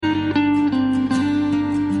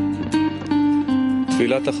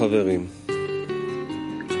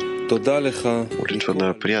Молитва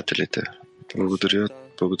на приятелите.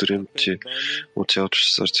 Благодарим ти от цялото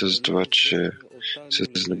си сърце за това, че се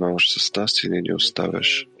занимаваш с нас и не ни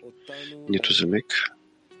оставяш нито за миг,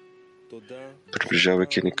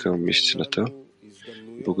 приближавайки ни към истината.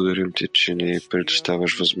 Благодарим ти, че ни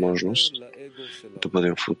предоставяш възможност да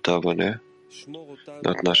бъдем в отдаване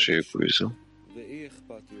над нашия егоизъм.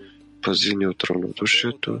 Пази ни от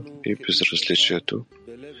равнодушието и безразличието,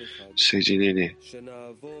 съединени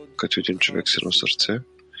като един човек с едно сърце,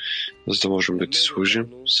 за да можем да ти служим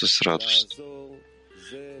с радост.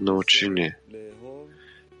 Научи ни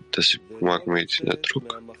да си помагаме един на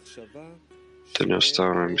друг, да не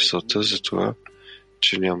оставяме мисълта за това,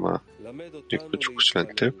 че няма никой друг освен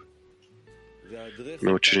теб.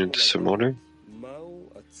 Научи ни да се молим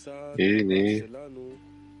и ни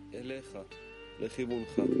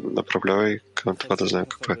направлявай към това да знаем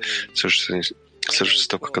каква е следващата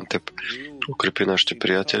стъпка към теб. Укрепи нашите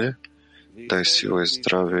приятели, дай сила и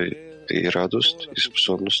здраве и радост и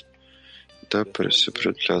способност да се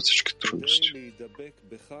преодоляват всички трудности.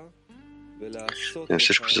 Не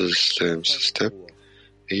всичко за да се слеем с теб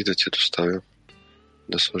и да ти доставим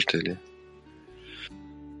наслаждение.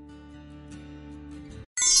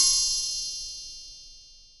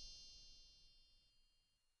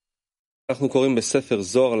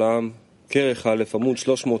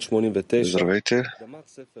 Здравейте!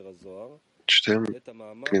 Четем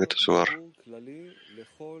книгата Зоар.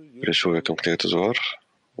 Присловие към книгата Зоар.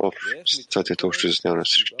 Статията общо изяснява на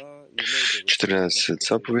всички 14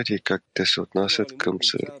 заповеди и как те се отнасят към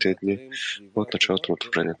 7 дни от началото на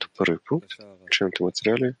творението. Първи пункт. Учебните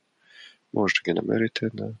материали може да ги намерите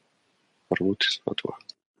на Армут и Сватова.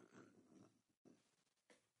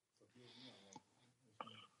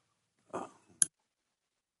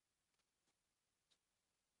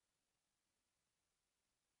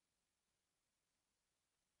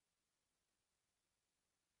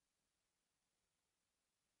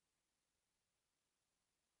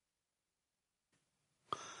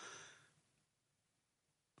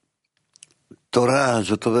 Тора,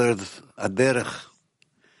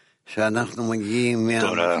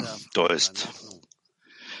 т.е.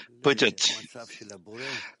 пътят,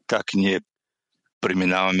 как ние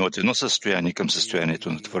преминаваме от едно състояние към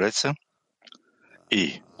състоянието на Твореца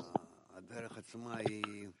и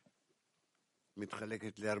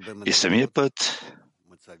самия път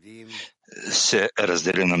се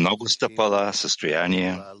разделя на много стъпала,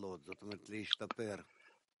 състояния,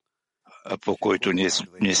 по които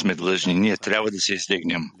ние сме длъжни, ние трябва да се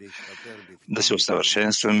издигнем, да се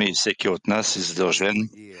усъвършенстваме и всеки от нас е задължен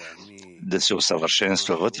да се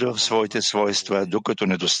усъвършенства вътре в своите свойства, докато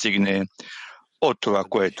не достигне от това,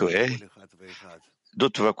 което е, до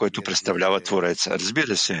това, което представлява Твореца.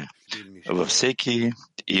 Разбира се, във всеки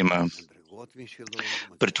има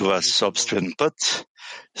при това собствен път,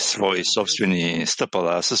 свои собствени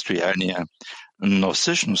стъпала, състояния, но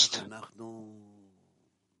всъщност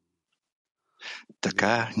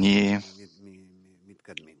така ние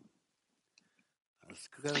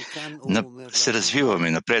се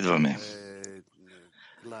развиваме, напредваме.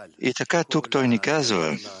 И така тук той ни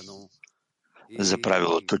казва за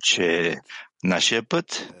правилото, че нашия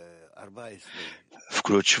път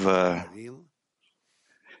включва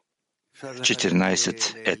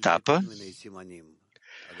 14 етапа.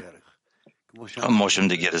 Можем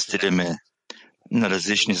да ги разделиме на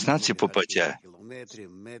различни знаци по пътя.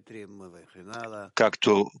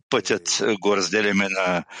 Както пътят го разделяме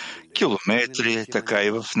на километри, така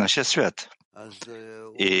и в нашия свят.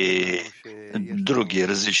 И други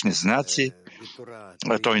различни знаци.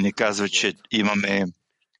 Той ни казва, че имаме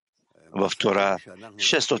в Тора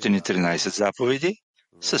 613 заповеди,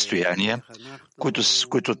 състояния,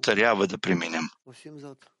 които трябва да преминем.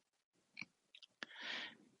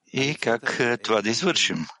 И как това да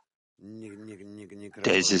извършим?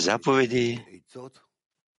 Тези заповеди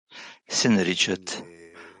се наричат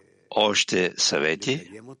още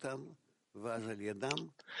съвети,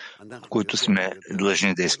 които сме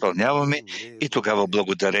длъжни да изпълняваме, и тогава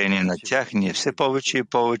благодарение на тях ние все повече и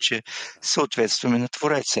повече съответстваме на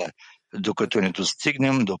Твореца, докато не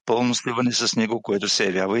достигнем до пълно сливане с Него, което се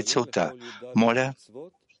явява и целта. Моля.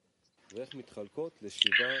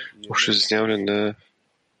 Общо изясняване на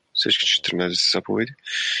всички 14 заповеди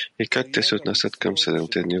и как те се отнасят към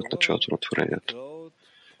 7 дни от началото на творението.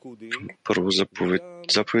 Първо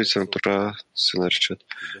заповедите на Тора се наричат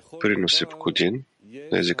приноси по годин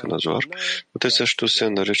на езика на Зоар, но те също се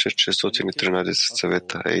наричат 613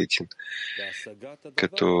 съвета Ейтин.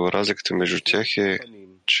 Като разликата между тях е,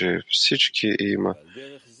 че всички има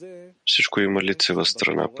Всичко има лицева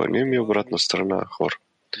страна паним и обратна страна хор.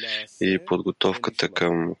 И подготовката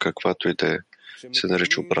към каквато и да е се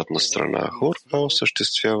нарича обратна страна хор, а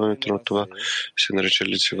осъществяването на това се нарича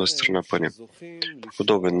лицева страна паним. По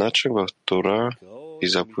подобен начин в Тора и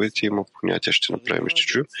заповедите има понятие ще направим ще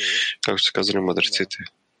чуем, както са казали мъдреците.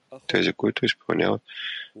 Тези, които изпълняват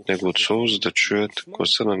Неговото слово, за да чуят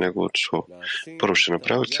гласа на Неговото слово. Първо ще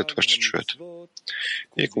направят, след това ще чуят.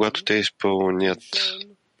 И когато те изпълнят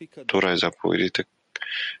Тора и заповедите,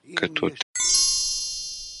 като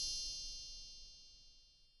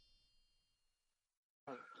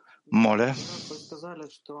Моля.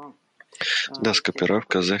 Да, скъпи Рав,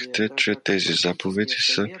 казахте, че тези заповеди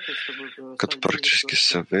са като практически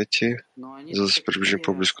съвети, за да се приближим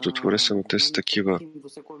по-близко до Твореца, но те са такива,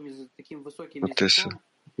 но те са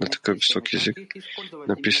на такъв висок език,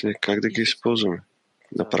 написани как да ги използваме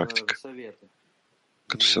на практика,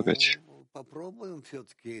 като съвети.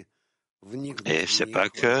 Все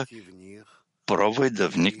пак пробвай да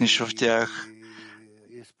вникнеш в тях,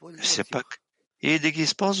 все пак и да ги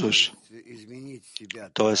използваш.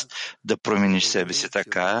 Тоест да промениш себе си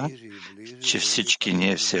така, че всички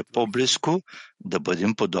ние все по-близко да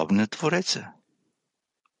бъдем подобни на Твореца.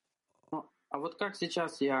 А вот как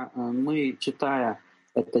сейчас мы, читая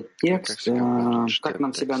этот текст, как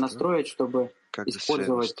нам себя настроить, чтобы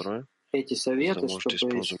использовать эти советы,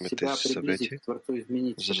 чтобы себя приблизить к Творцу,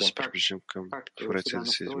 изменить себя? Как себя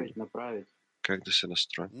настроить, направить? Как да се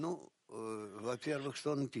настроим? Во-первых,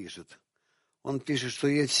 что он пишет? Он пишет, что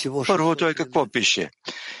есть всего... Първо той какво пише?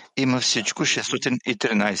 Има всичко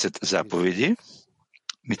 613 заповеди,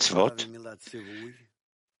 мицвот,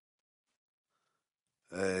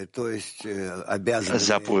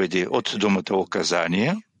 заповеди от думата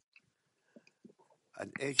указания.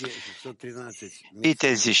 И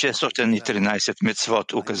тези 613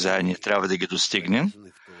 мицвот указания трябва да ги достигнем.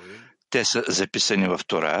 Те са записани в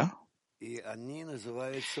Тора.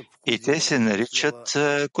 И те се наричат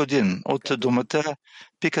кодин от думата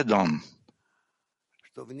пикадон,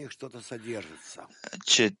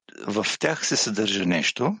 че в тях се съдържа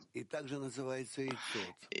нещо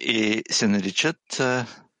и се наричат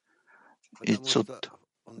ицут,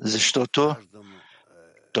 защото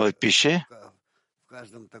той пише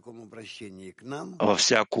във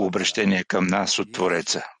всяко обращение към нас от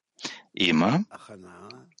Твореца. Има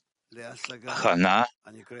хана,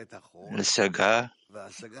 сега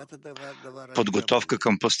подготовка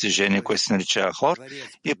към постижение, което се нарича ахор,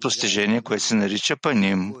 и постижение, което се нарича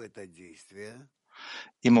паним.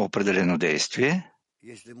 Има определено действие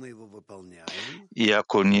и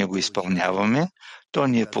ако ние го изпълняваме, то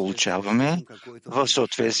ние получаваме в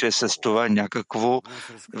съответствие с това някакво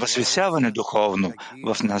възвисяване духовно.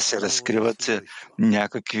 В нас се разкриват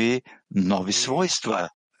някакви нови свойства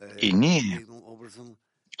и ние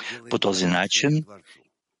по този начин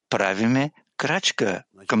правиме крачка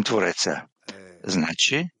към Твореца.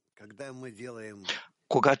 Значи,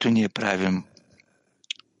 когато ние правим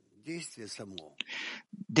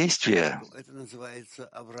действия,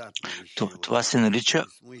 това се нарича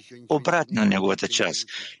обратна неговата част.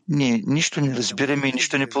 Ние нищо не разбираме и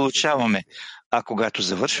нищо не получаваме. А когато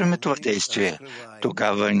завършваме това действие,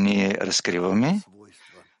 тогава ние разкриваме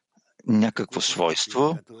някакво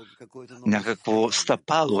свойство, някакво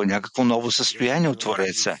стъпало, някакво ново състояние от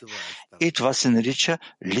Твореца. И това се нарича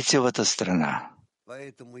лицевата страна.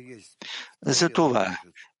 Затова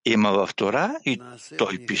има в Тора и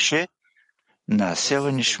той пише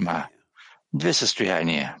Наасева нишма. Две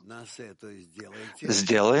състояния.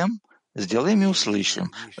 Сделаем и услышим.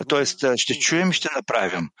 Тоест ще чуем и ще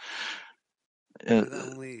направим.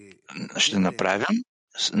 Ще направим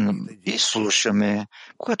и слушаме.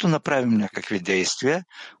 Когато направим някакви действия,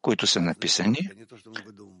 които са написани,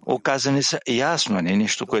 оказани са ясно, не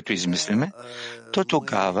нещо, което измислиме, то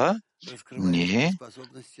тогава ние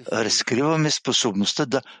разкриваме способността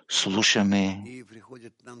да слушаме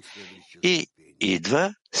и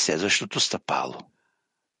идва следващото стъпало.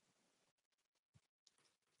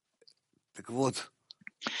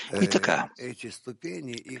 И така,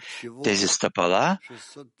 тези стъпала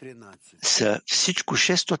са всичко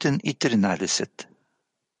 613.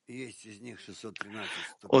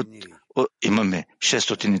 Имаме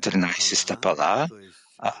 613 стъпала,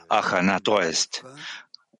 ахана, т.е.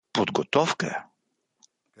 подготовка,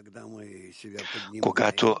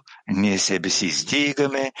 когато ние себе си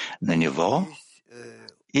издигаме на ниво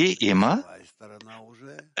и има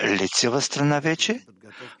лицева страна вече,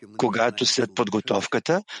 когато след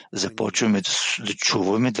подготовката започваме да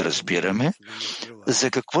чуваме, да разбираме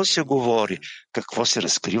за какво се говори, какво се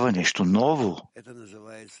разкрива нещо ново.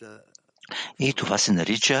 И това се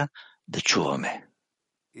нарича да чуваме.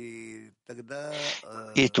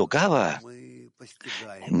 И тогава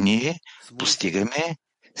ние постигаме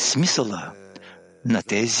смисъла на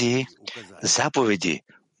тези заповеди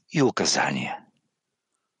и указания.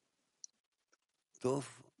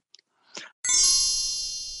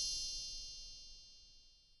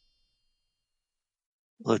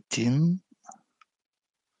 Латин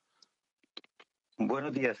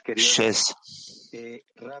 6.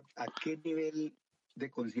 ¿A qué nivel de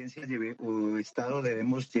conciencia o estado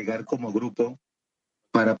debemos llegar como grupo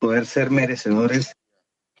para poder ser merecedores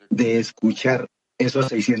de escuchar esos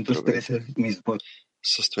 613 mismos?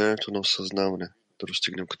 Състоянието на осъзнаване да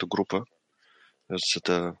достигнем като група, за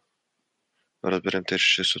да разберем тези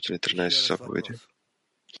 613 заповеди.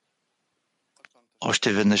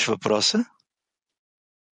 Още веднъж въпроса.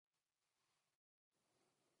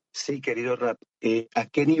 Sí, querido Rab, ¿a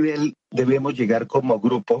qué nivel debemos llegar como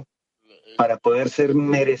grupo para poder ser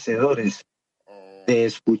merecedores de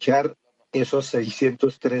escuchar esos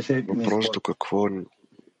 613 Въпрос до какво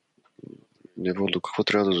ниво, до какво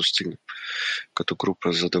трябва да достигнем като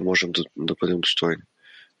група, за да можем да бъдем достойни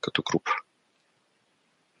като група.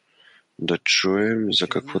 Да чуем за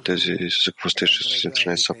какво сте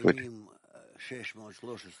 613 заповеди.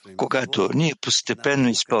 Когато ние постепенно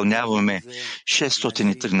изпълняваме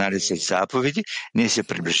 613 заповеди, ние се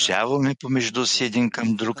приближаваме помежду си един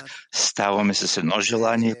към друг, ставаме с едно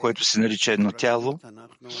желание, което се нарича едно тяло,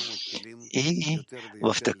 и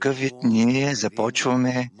в такъв вид ние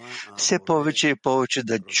започваме все повече и повече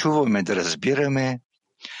да чуваме, да разбираме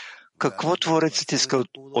какво Творецът иска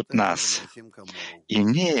от нас. И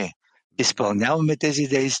ние изпълняваме тези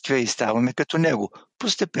действия и ставаме като Него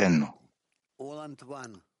постепенно.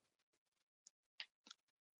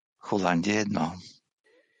 Холандия 1.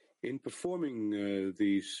 In performing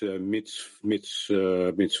these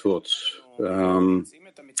mitzvot,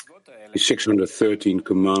 613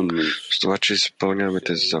 commandments, с това, че изпълняваме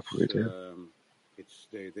тези заповеди,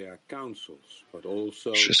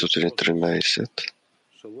 613,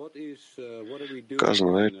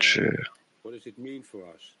 казано е, че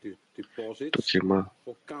тук има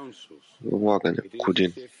влагане,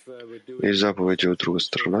 кодин и заповеди от друга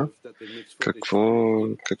страна.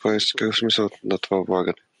 Какъв смисъл на това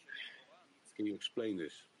влагане?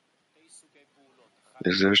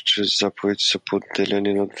 Изглежда, че заповеди са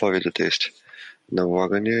поделени на два вида действия. На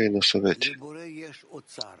влагания и на съвети.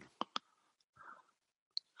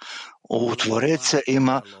 У Твореца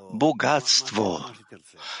има богатство.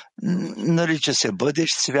 Нарича се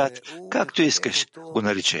бъдещ свят, както искаш го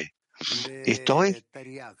наричай. И той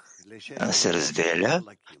се разделя,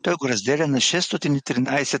 той го разделя на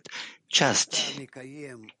 613 части.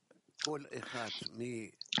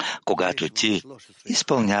 Когато ти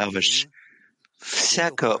изпълняваш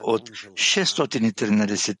всяка от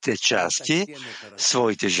 613 части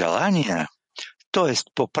своите желания, т.е.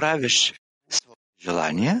 поправиш своите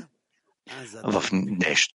желания в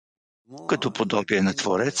нещо, като подобие на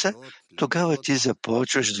Твореца, тогава ти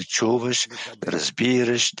започваш да чуваш, да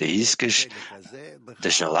разбираш, да искаш, да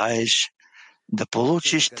желаеш, да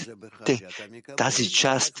получиш тази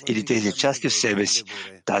част или тези части в себе си.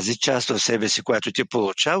 Тази част в себе си, която ти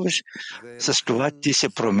получаваш, с това ти се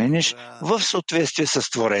промениш в съответствие с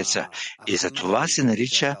Твореца. И за това се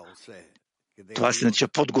нарича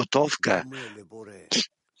подготовка.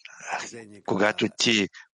 Когато ти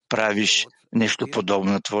правиш нещо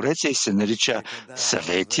подобно на Твореца и се нарича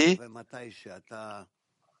съвети,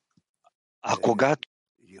 а когато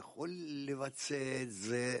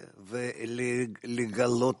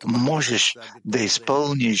можеш да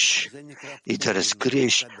изпълниш и да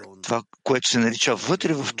разкриеш това, което се нарича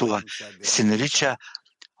вътре в това, се нарича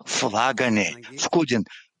влагане, вкуден.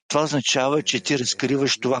 Това означава, че ти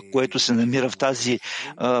разкриваш това, което се намира в тази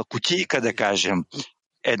кутийка, да кажем,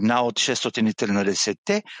 една от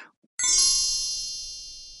 613-те.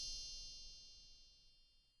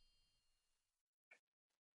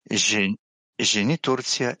 Жени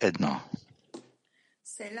Турция 1.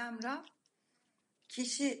 Selam Rab.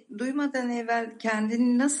 Kişi duymadan evvel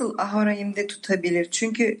kendini nasıl ahorayimde tutabilir?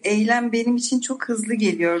 Çünkü eylem benim için çok hızlı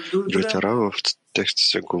geliyor. В текста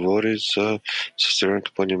се говори за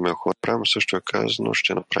състоянието по име Хораим. Също е казано,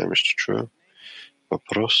 ще направим, ще чуя.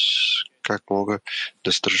 Въпрос, как мога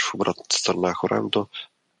да се държа в обратната страна Хораим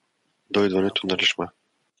до идването на Лишма?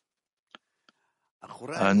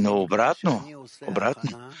 Но обратно.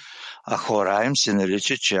 А Хораим се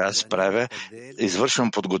нарича, че аз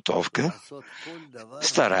извършвам подготовка,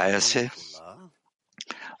 старая се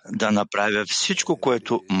да направя всичко,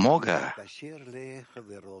 което мога,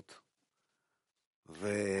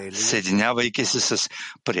 съединявайки се с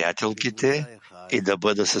приятелките и да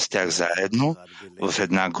бъда с тях заедно в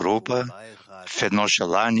една група, в едно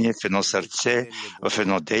желание, в едно сърце, в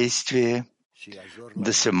едно действие,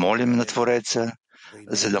 да се молим на Твореца,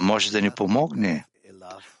 за да може да ни помогне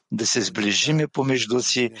да се сближиме помежду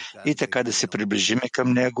си и така да се приближиме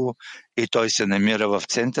към Него, и Той се намира в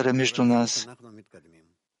центъра между нас.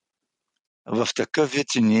 В такъв вид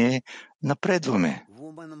ние напредваме.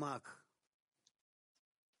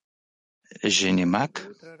 Жени Мак.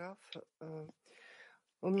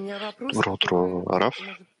 Добро утро, Раф.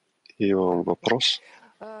 Имам въпрос.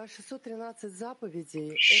 613 заповеди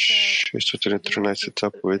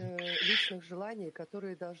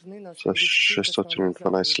са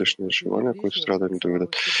 612 лични желания, които трябва да ни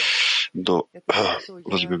доведат до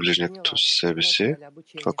възлюби ближния като себе си.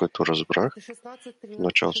 Това, което разбрах в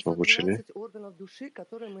началото на обучение,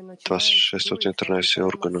 това са 613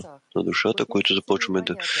 органа на душата, които започваме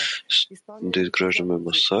да изграждаме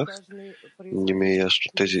масах. Не ми е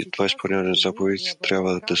ясно. Това изпълняване на заповеди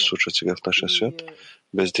трябва да се случва сега в нашия свят,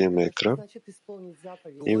 без да имаме екран.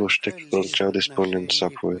 И въобще какво трябва да изпълним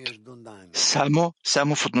заповед? Само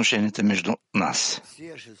в отношенията между нас.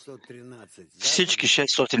 Всички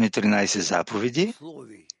 613 заповеди,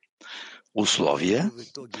 условия,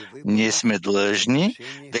 ние сме длъжни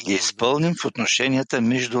да ги изпълним в отношенията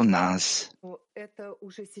между нас.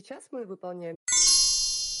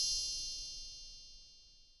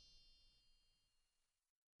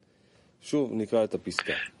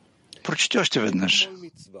 Прочети още веднъж.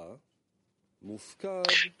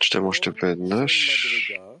 Четем още веднъж,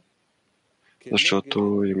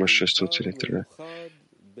 защото има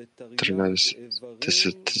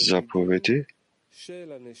 613 заповеди,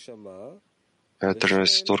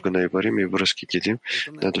 13 органа и варим и връзки гидим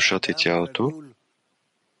на душата и тялото.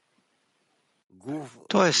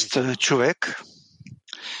 Тоест, човек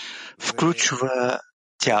включва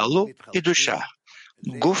тяло и душа,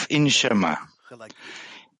 гуф и нишама.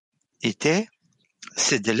 И те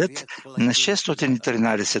се делят на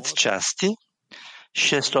 613 части,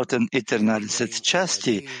 613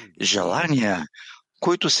 части желания,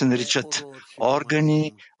 които се наричат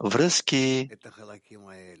органи, връзки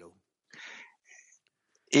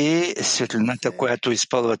и светлината, която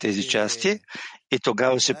изпълва тези части, и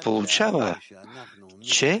тогава се получава,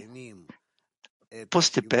 че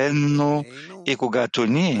постепенно и когато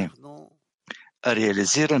ние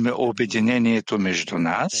реализираме обединението между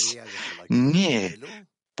нас, ние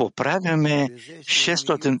поправяме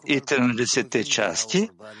 613 части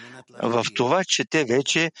в това, че те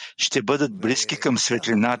вече ще бъдат близки към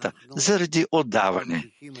светлината заради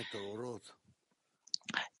отдаване.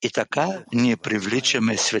 И така ние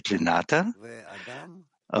привличаме светлината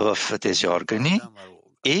в тези органи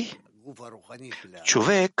и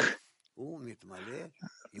човек,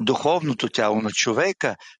 духовното тяло на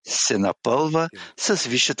човека се напълва с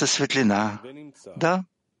висшата светлина. Да.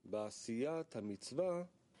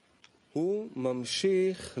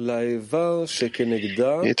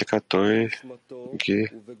 И така той ги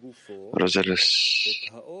разделя.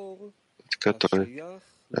 Така той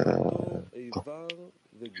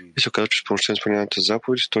и се оказва, че с помощта на изпълняването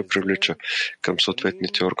заповеди той привлича към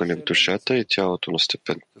съответните органи в душата и тялото на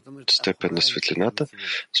степен на светлината,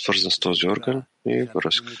 свързан с този орган и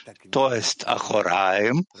връзка. Тоест,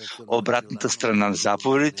 ахораем, обратната страна на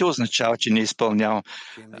заповедите, означава, че ние изпълняваме,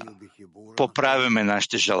 поправяме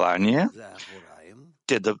нашите желания,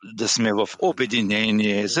 те да сме в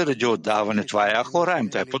обединение заради отдаване. Това е ахораем,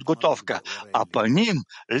 това е подготовка. А паним,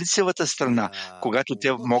 лицевата страна, когато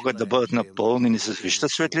те могат да бъдат напълнени с висша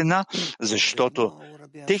светлина, защото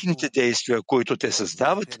техните действия, които те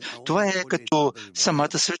създават, това е като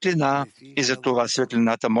самата светлина и за това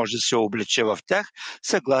светлината може да се облече в тях,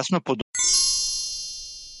 съгласно подобно.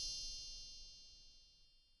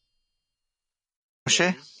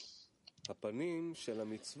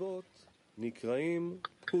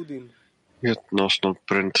 И относно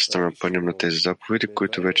предната страна паним на тези заповеди,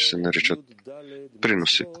 които вече се наричат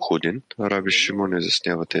приноси худин, Раби Шимон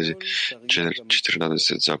изяснява тези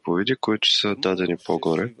 14 заповеди, които са дадени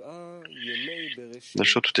по-горе,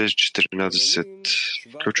 защото тези 14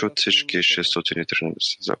 включват всички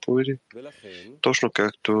 613 заповеди, точно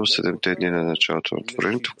както 7-те дни на началото на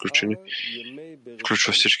творението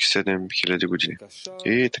включва всички 7000 години.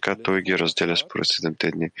 И така той ги разделя според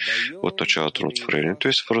 7-те дни от началото на творението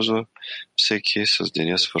и свързва всеки с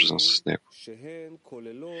деня, свързан с него.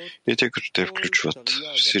 И тъй като те включват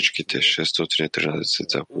всичките 613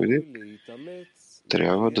 заповеди,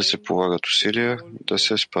 трябва да се полагат усилия да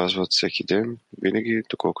се спазват всеки ден, винаги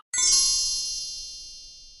доколкото.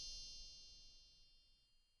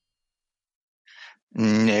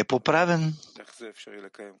 не е поправен.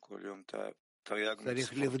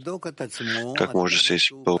 Как може да се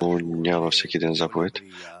изпълнява всеки ден заповед?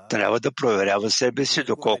 Трябва да проверява себе си,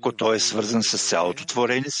 доколко той е свързан с цялото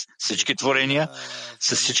творение, с всички творения,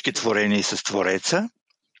 с всички творения и с Твореца,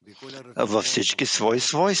 във всички свои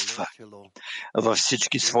свойства, във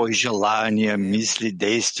всички свои желания, мисли,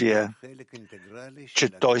 действия, че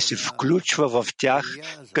той се включва в тях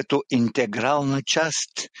като интегрална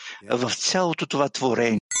част в цялото това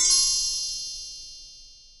творение.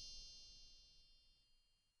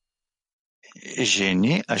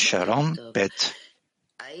 Жени Ашарон 5.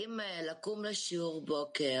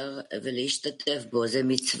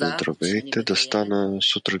 Здравейте, да стана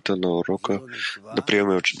сутринта на урока,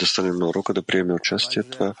 да станем на урока, да приемем участие.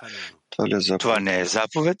 Това ли е заповед? Това не е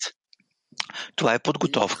заповед, това е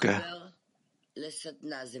подготовка. Да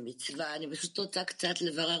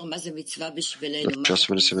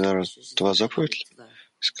участваме на семинара, това заповед ли?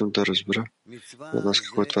 Искам да разбера от нас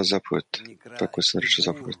какво е това заповед, това, което се нарича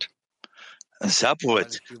заповед. Заповед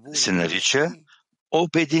се нарича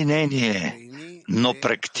обединение, но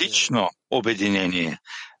практично обединение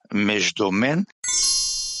между мен.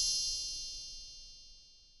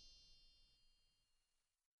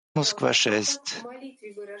 Москва 6.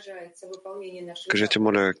 Кажете,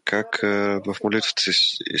 моля, как в молитвата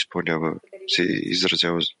се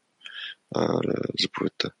изразява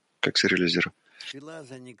заповедта? Как се реализира?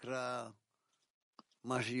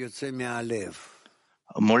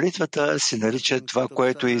 Молитвата се нарича това,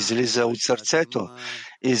 което излиза от сърцето,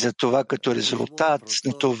 и за това като резултат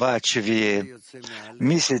на това, че вие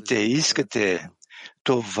мислите и искате,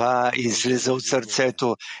 това излиза от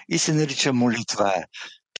сърцето и се нарича молитва.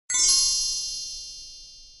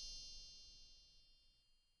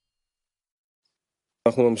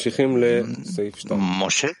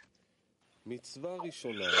 Моше?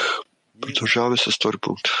 Продължаваме с втори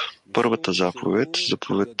пункт. Първата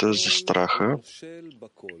заповедта за страха,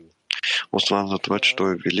 основана на това, че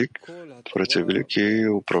той е велик, Творец е велик и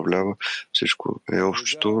управлява всичко. Е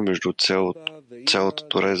общото между цялата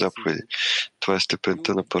Тора и заповеди. Това е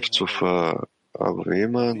степента на Парцуф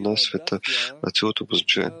Аваима на света, на цялото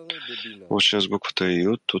обозначение. Учена с буквата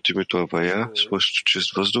Юд от името Авая, свършващо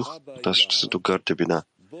чист въздух, отнасяща се до Гардебина.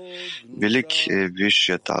 Велик е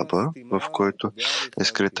висшият Аба, в който е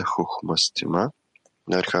скрита Хухмастима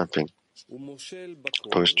на Архампин,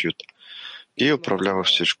 т.е. Юд, и управлява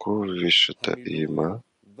всичко висшата Има,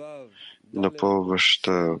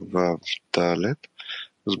 напълваща Вав Далет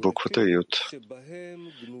с буквата Юд.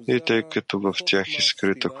 И тъй като в тях е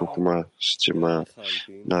скрита Хухмастима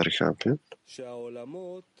на Архампин,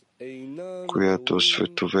 която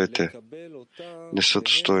световете не са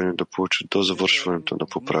достойни да получат до завършването на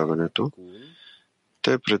поправянето,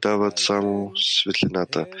 те предават само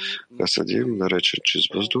светлината, Хасадим, наречен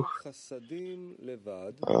чист въздух,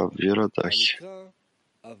 Авира Дахи.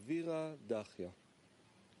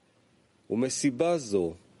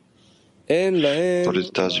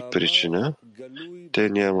 Поради тази причина, те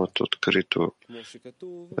нямат открито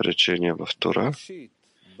речение в Тора,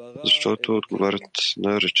 защото отговарят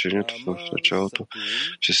на речението в началото,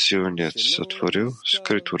 че силният сътворил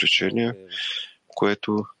скрито речение,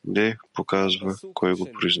 което не показва кой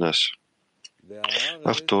го произнася.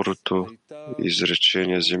 А второто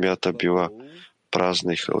изречение, земята била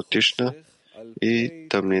празна и хаотична и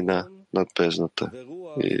тъмнина над бездната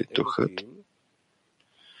и духът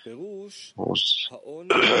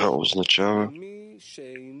означава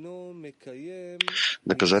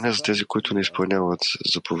наказание за тези, които не изпълняват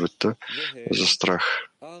заповедта за страх.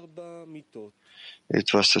 И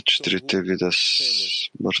това са 4 вида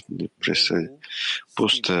смъртни присъди.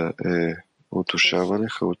 Пуста е удушаване,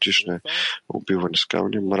 хаотично е убиване с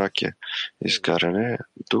камъни, мрак е изгаряне,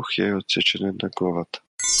 дух е отсечене на главата.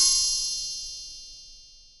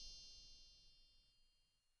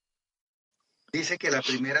 Dice que la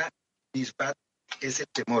primera dispar es el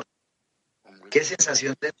temor. ¿Qué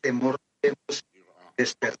sensación de temor debemos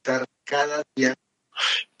despertar cada día?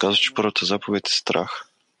 Казва, че първата заповед е страх.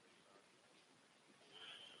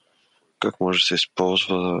 Как може да се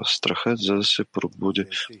използва страхът, за да се пробуди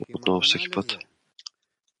отново всеки път?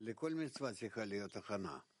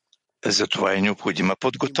 За това е необходима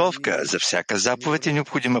подготовка. За всяка заповед е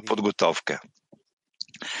необходима подготовка.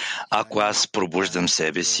 Ако аз пробуждам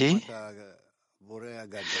себе си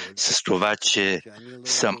с това, че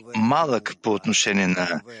съм малък по отношение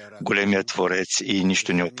на големия Творец и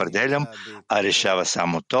нищо не определям, а решава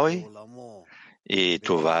само Той, и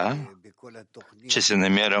това, че се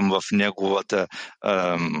намирам в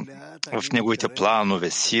неговите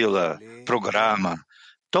планове, сила, програма,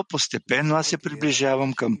 то постепенно аз се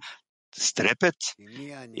приближавам към с трепет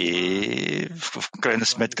и в крайна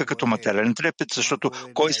сметка като материален трепет, защото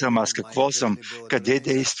кой съм аз, какво съм, къде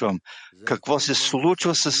действам, какво се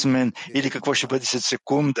случва с мен или какво ще бъде след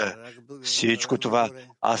секунда. Всичко това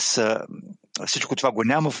го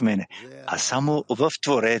няма в мене, а само в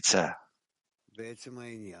Твореца.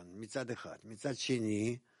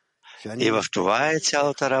 И в това е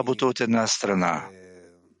цялата работа от една страна.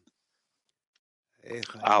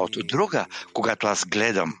 А от друга, когато аз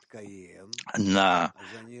гледам на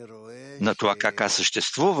това как аз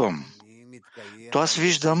съществувам, то аз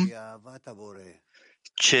виждам,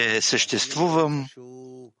 че съществувам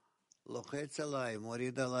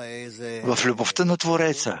в любовта на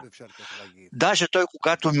Твореца. Даже той,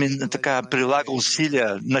 когато ми така прилага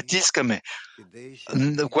усилия, натискаме,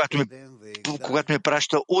 когато ми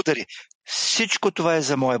праща удари, всичко това е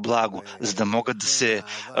за мое благо, за да мога да се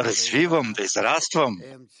развивам, да израствам.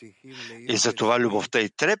 И за това любовта и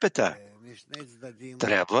трепета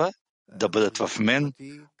трябва да бъдат в мен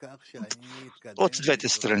от двете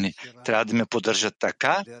страни. Трябва да ме поддържат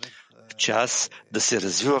така, че аз да се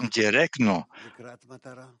развивам директно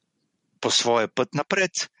по своя път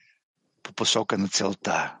напред, по посока на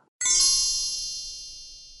целта.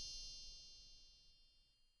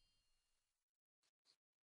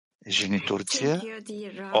 Жени Турция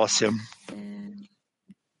 8.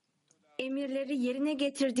 Emirleri yerine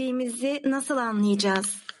getirdiğimizi nasıl anlayacağız?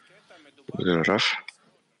 Раф.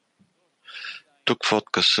 Тук в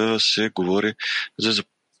откъса се говори за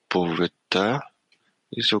заповедта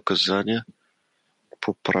и за указания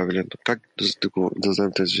по правилен. Как да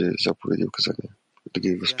знаем тези заповеди и указания? Да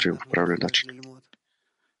ги възприемем по правилен начин?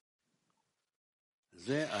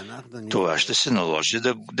 Това ще се наложи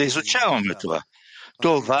да изучаваме това.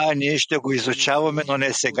 Това ние ще го изучаваме, но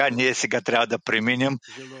не сега. Ние сега трябва да преминем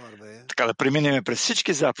през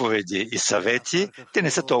всички заповеди и съвети. Те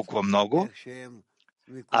не са толкова много.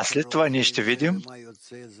 А след това ние ще видим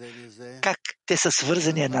как те са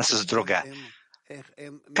свързани една с друга.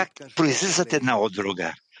 Как произлизат една от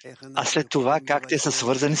друга. А след това как те са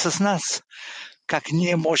свързани с нас. Как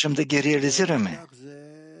ние можем да ги реализираме.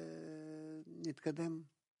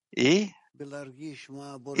 И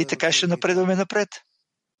така ще напредваме напред.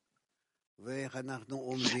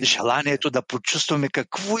 Желанието да почувстваме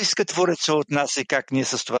какво иска Твореца от нас и как ние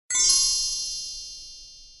с това.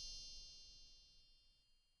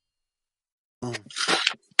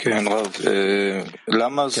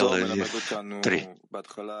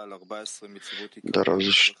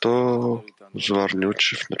 Защо Зоар ни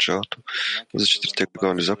учи в началото за 4-те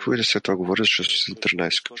главни заповеди, след това говори за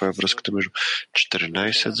 613. Каква е връзката между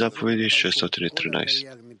 14 заповеди и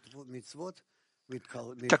 613?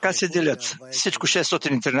 Така се делят. Всичко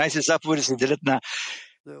 613 заповеди се делят на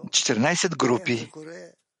 14 групи.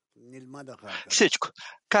 Всичко.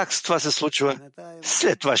 Как това се случва?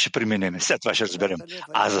 След това ще преминем, след това ще разберем.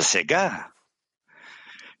 А за сега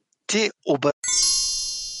ти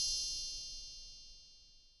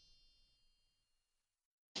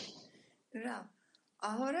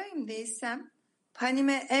Ahorayim'deysem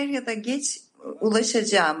Panime er ya da geç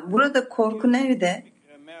ulaşacağım. Burada korku nerede?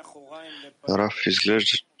 Раф,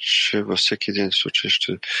 изглежда, че във всеки един случай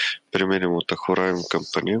ще преминем от Ахораим към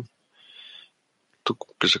Паним. Тук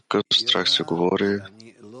за какъв страх се говори?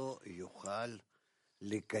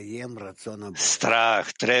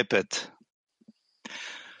 Страх, трепет.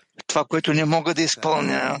 Това, което не мога да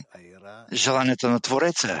изпълня желанието на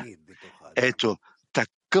Твореца. Ето,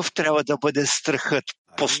 такъв трябва да бъде страхът,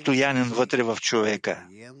 постоянен вътре в човека.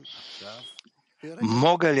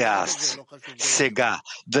 Мога ли аз сега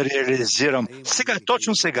да реализирам,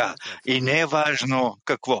 точно сега, и не е важно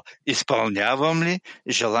какво, изпълнявам ли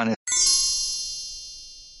желанието?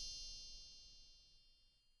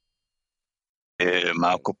 Е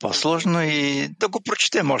малко по-сложно и да го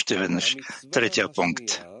прочетем още веднъж. Третия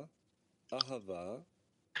пункт.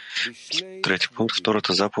 Трети пункт,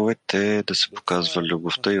 втората заповед е да се показва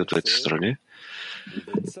любовта и от двете страни.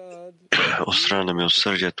 От страна на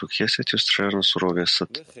милосърдието Хесед и от страна на суровия съд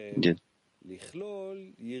един.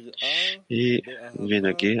 И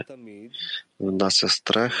винаги внася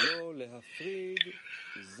страх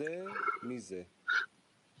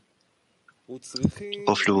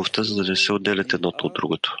в любовта, за да не се отделят едното от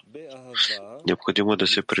другото. Необходимо е да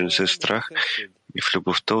се принесе страх и в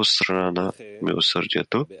любовта от страна на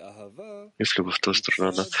милосърдието и в любовта от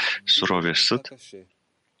страна на суровия съд.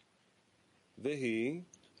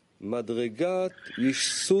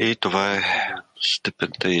 И това е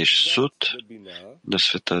степента Ишсуд на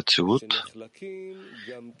света Ацилут,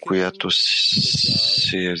 която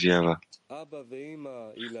се явява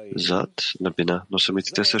зад на Бина, но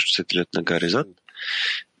самите те също се делят на Гари зад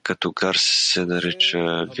Като гар се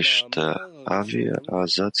нарича вещта Авия, а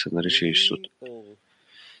Азад се нарича Исуд.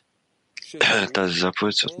 Тази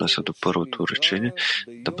заповед се отнася до първото речение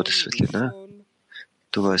да бъде светлина.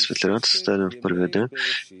 Това е светлината, създадена в първия ден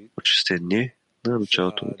от 6 дни на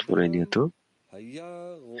началото на творението.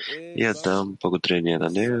 И Адам, благодарение на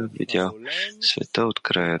нея, видял света от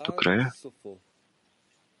края до края.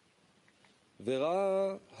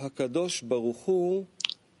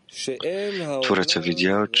 Творецът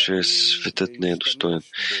видял, че светът не е достоен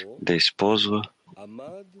да използва,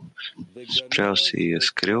 спрял се и е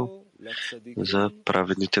скрил за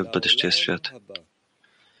праведните в бъдещия свят.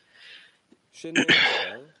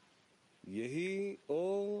 И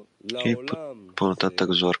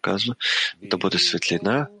по-нататък Зоар казва да бъде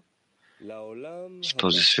светлина в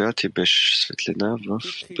този свят и беше светлина в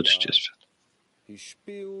бъдещия свят.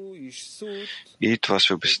 И това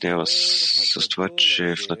се обяснява с това,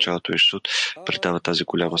 че в началото Исуд предава тази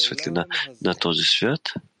голяма светлина на този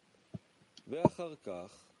свят.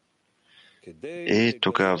 И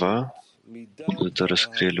тогава, за да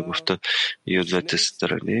разкрие любовта и от двете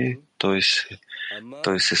страни, той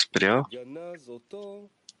се спрял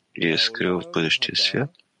и е скрил в бъдещия свят.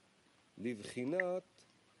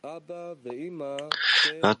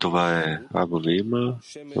 А това е Аба и Има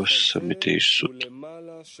в самите Исуд.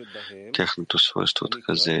 Тяхното свойство от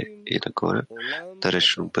хазе и нагоре,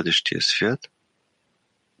 наречено бъдещия свят.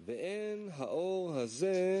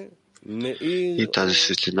 И тази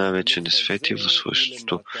светлина вече не свети в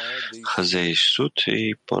свойството хазе и Исуд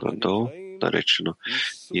и по-надолу, наречено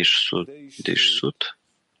Исуд Дишсуд,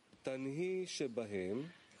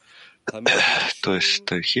 т.е.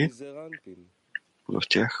 тънхи, в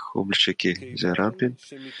тях, обличайки Зеранпин,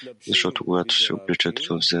 защото когато се обличат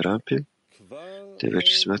в Зеранпин, те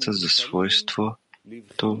вече смятат за свойство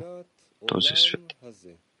този свят.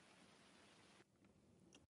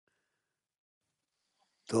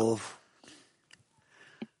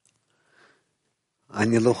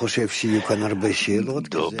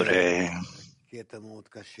 Добре.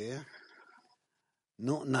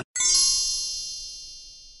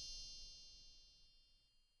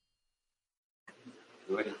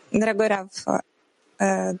 Дорогой Рав,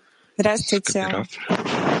 здравствуйте.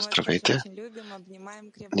 Здравейте.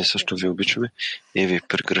 Ние също ви обичаме и ви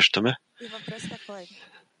прегръщаме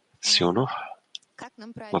силно.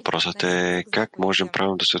 Въпросът е как можем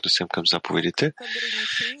правилно да се отнесем към заповедите,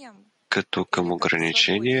 като към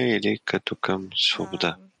ограничения или като към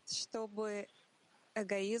свобода,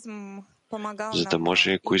 за да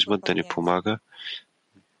може егоизмът да ни помага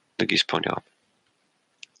да ги изпълняваме.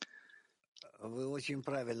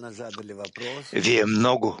 Вие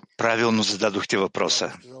много правилно зададохте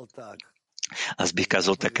въпроса. Аз бих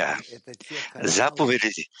казал така.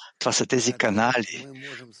 Заповедите, това са тези канали,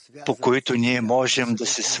 по които ние можем да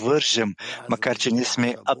се свържем, макар че ние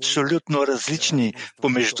сме абсолютно различни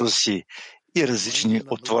помежду си и различни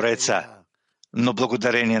от Твореца. Но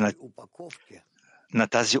благодарение на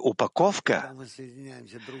тази опаковка,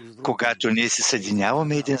 когато ние се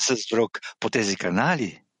съединяваме един с друг по тези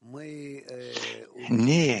канали,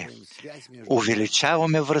 ние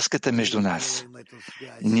увеличаваме връзката между нас.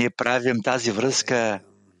 Ние правим тази връзка,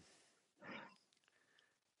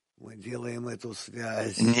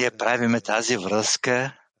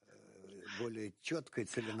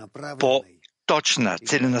 по-точна,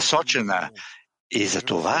 целенасочена. И за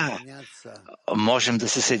това можем да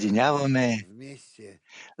се съединяваме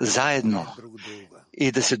заедно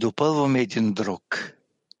и да се допълваме един друг.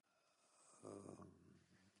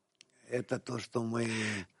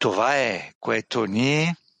 Това е, което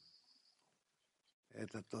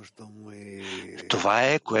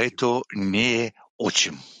ние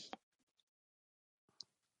учим.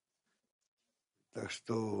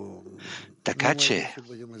 Така че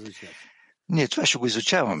ние това ще го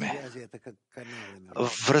изучаваме.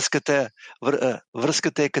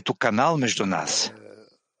 Връзката е като канал между нас.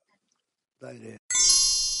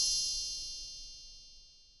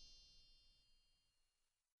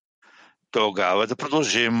 Тогава да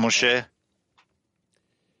продължим, Моше.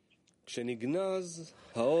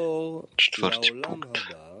 Четвърти пункт.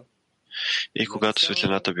 И когато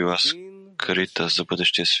светлината била скрита за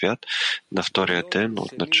бъдещия свят, на втория ден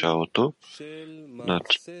от началото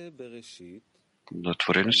на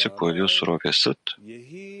творението се появил суровия съд,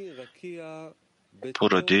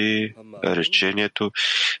 поради речението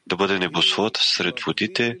да бъде небосвод сред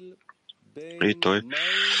водите, и той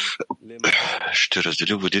ще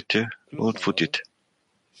раздели водите от водите.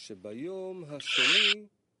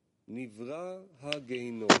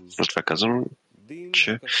 Затова казвам,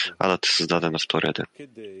 че адът е създаден на втория ден.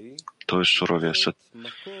 Той е суровия съд.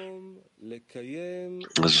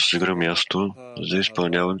 за да осигури място за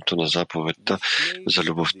изпълняването на заповедта за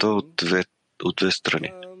любовта от две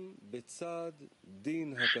страни.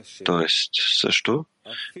 Тоест също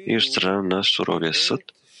и от страна на суровия съд,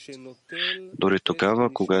 дори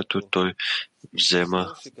тогава, когато той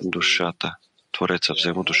взема душата, Твореца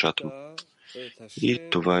взема душата му. И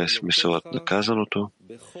това е смисълът на казаното: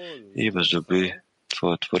 и възлюби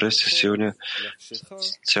Твоя Творец всесилния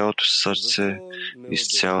с цялото сърце и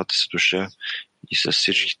с цялата си душа и с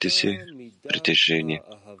всичките си притежания.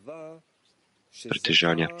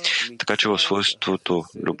 Така че в свойството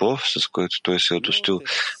любов, с което той се е удостоил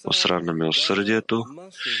от страна на милосърдието,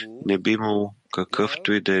 не би имало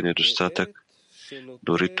какъвто и да е недостатък,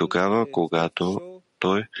 дори тогава, когато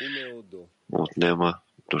той отнема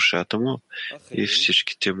душата му и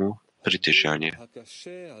всичките му притежания.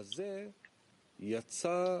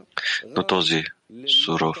 Но този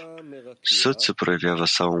суров съд се проявява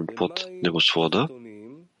само под небосвода,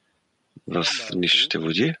 в нисшите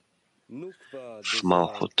води, в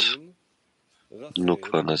Малхут,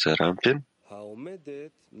 Нуква на Зерампин,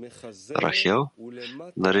 Рахел,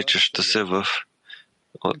 намираща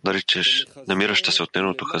се от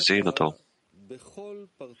нейното хазе надолу.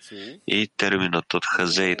 И терминът от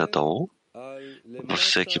хазе надолу във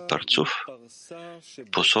всеки парцуф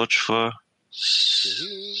посочва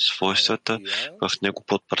свойствата в него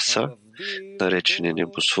под парса, наречени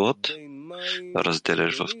небосвод,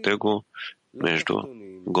 разделящ в него между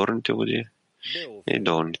горните води и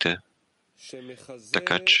долните.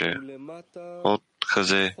 Така че от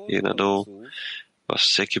хазе и надолу във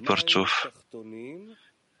всеки парцуф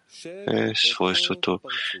е свойството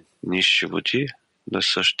нисши води на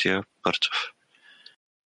същия парцуф.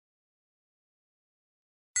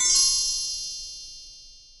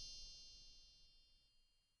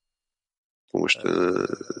 Помощта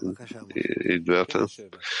и двата.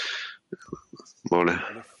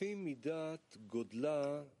 Моля.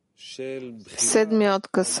 Седмия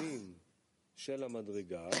отказ.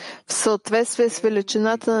 В съответствие с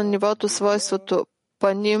величината на нивото, свойството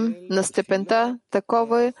паним на степента,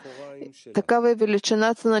 такава е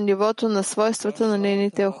величината на нивото на свойствата на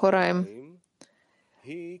нейните Ахораим.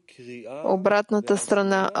 Обратната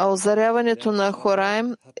страна, а озаряването на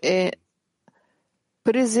Ахораим е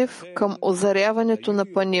призив към озаряването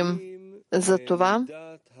на паним. Затова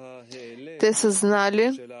те са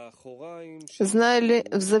знаели,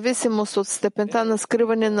 в зависимост от степента на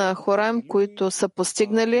скриване на Ахораим, които са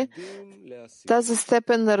постигнали, тази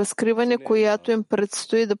степен на разкриване, която им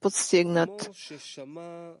предстои да постигнат.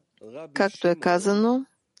 Както е казано,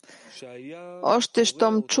 още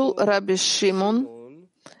щом чул Раби Шимон,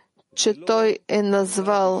 че той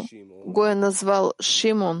го е назвал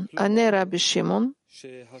Шимон, а не Раби Шимон,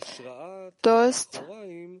 т.е.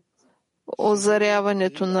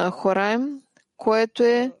 озаряването на Ахораим, което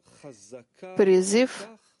е призив,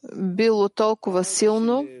 било толкова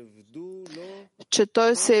силно, че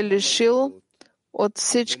той се е лишил от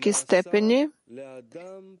всички степени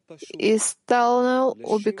и станал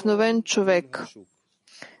обикновен човек.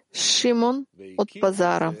 Шимон от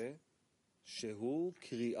пазара.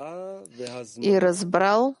 И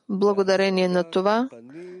разбрал, благодарение на това,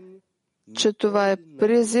 че това е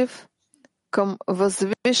призив към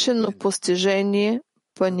възвишено постижение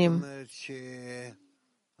паним.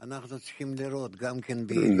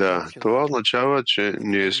 Да, това означава, че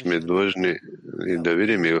ние сме длъжни да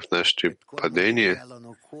видим и в нашите падения,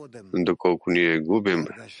 доколко ние губим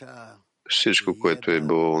всичко, което е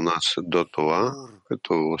било у нас до това,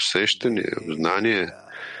 като усещане, в знание,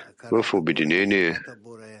 в обединение,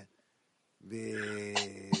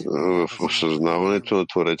 в осъзнаването на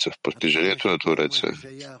Твореца, в постижението на Твореца,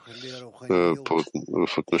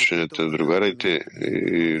 в отношенията с другарите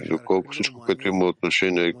и доколко всичко, което има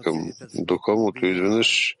отношение към духовното,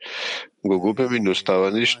 изведнъж го губим и не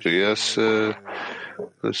остава нищо. И аз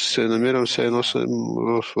се намирам все едно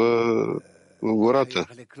в гората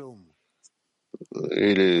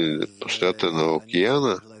или по средата на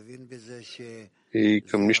океана и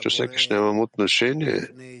към нищо сякаш нямам отношение.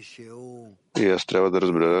 И аз трябва да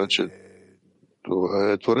разбера, че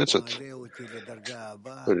това е Творецът.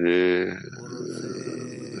 При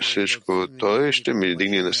всичко той ще ми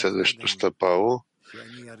дигне на следващото стъпало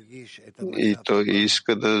и той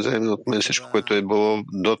иска да вземе от мен всичко, което е било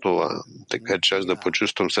до това. Така че аз да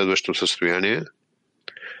почувствам следващото състояние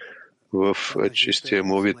в чистия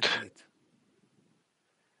му вид.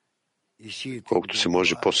 Колкото се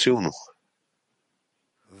може по-силно.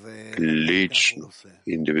 Лично,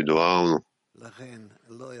 индивидуално.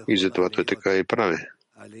 И затова той така и прави.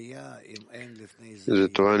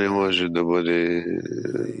 Затова не може да бъде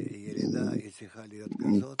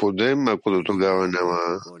подем, ако до тогава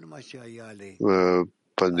няма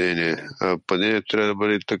падение. А падението трябва да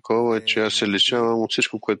бъде такова, че аз се лишавам от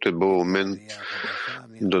всичко, което е било у мен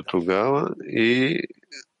до тогава и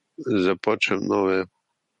започвам новия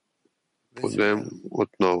подем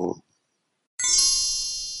отново.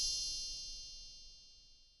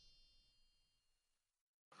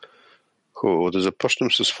 Хубаво, да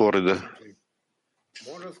започнем с Флорида.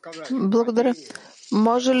 Благодаря.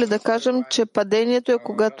 Може ли да кажем, че падението е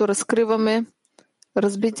когато разкриваме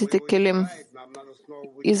разбитите килим?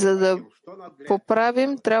 И за да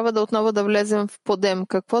поправим, трябва да отново да влезем в подем.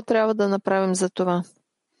 Какво трябва да направим за това?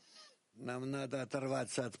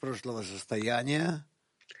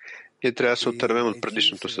 И трябва да се отървем от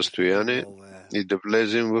предишното състояние и да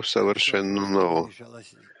влезем в съвършено ново.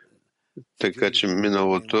 Така че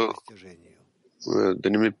миналото да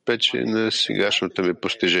не ми пече на сегашното ми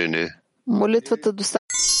постижение. Молитвата достатъчно.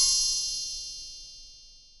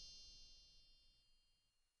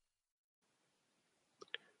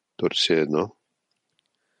 Турция 1.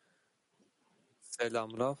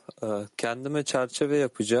 Selam Rav. Kendime çerçeve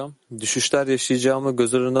yapacağım. Düşüşler yaşayacağımı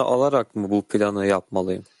göz önüne alarak mı bu planı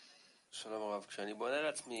yapmalıyım?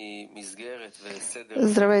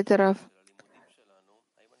 Здравейте, Рав.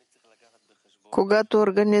 Когато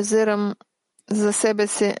организирам за себе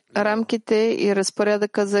си рамките и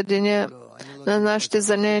разпорядъка за деня на нашите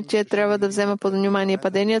занятия, трябва да взема под внимание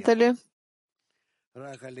паденията ли?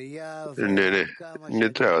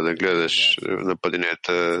 Не трябва да гледаш на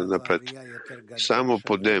паденията напред. Само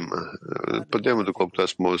подем. Подема, доколкото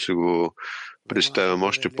аз мога да си го представям,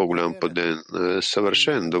 още по-голям подем.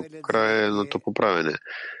 Съвършен до крайното поправене.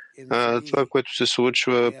 А това, което се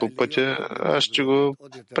случва по пътя, аз ще го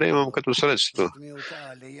приемам като средство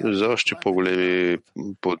за още по-големи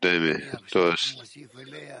подеми. Тоест,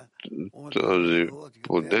 този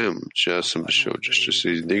подем, че аз съм решил, че ще се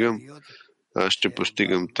издигам, аз ще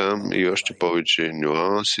постигам там и още повече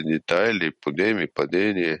нюанси, детайли, подеми,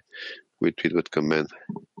 падения, които идват към мен.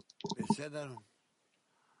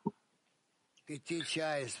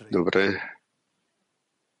 Добре.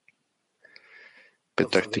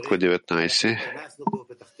 Петах Тиква 19.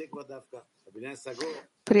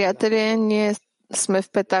 Приятели, ние сме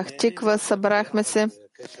в Петах Тиква, събрахме се.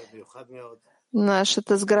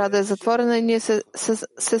 Нашата сграда е затворена и ние се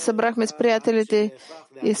събрахме с приятелите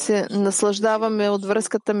и се наслаждаваме от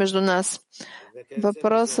връзката между нас.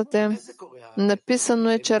 Въпросът е, написано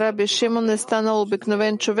е, че Раби Шимон е станал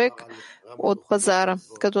обикновен човек от пазара,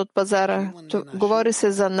 като от пазара. Говори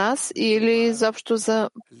се за нас или изобщо за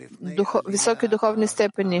високи духовни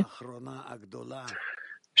степени?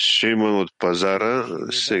 Шимон от пазара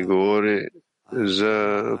се говори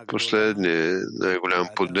за последния най-голям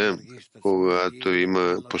подем, когато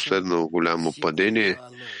има последно голямо падение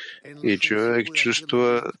и човек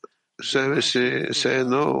чувства себе си, все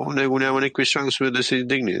едно у него няма никакви шансове да се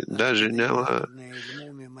издигне. Даже няма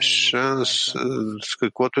шанс с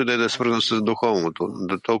каквото и да е свързано с духовното.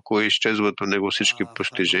 До толкова изчезват от него всички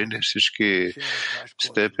постижения, всички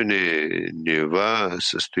степени, нива,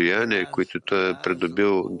 състояния, които той е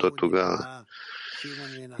придобил до тогава.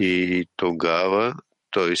 И тогава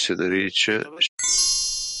той се нарича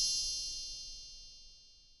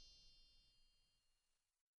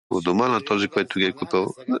у дома на този, който ги е купил.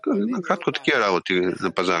 Накратко такива работи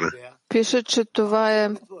на пазара. Пише, че това е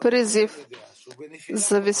призив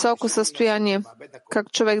за високо състояние.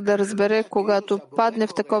 Как човек да разбере, когато падне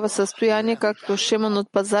в такова състояние, както Шимон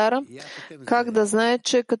от пазара, как да знае,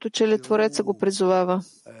 че като че ли Твореца го призовава?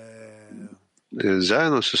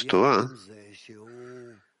 Заедно с това,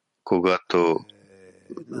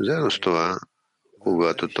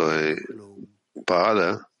 когато той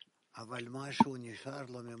пада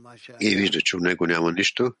и вижда, че у него няма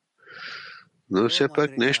нищо, но все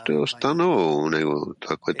пак нещо е останало у него,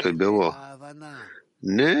 това, което е било.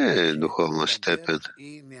 Не е духовна степен,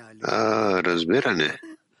 а разбиране,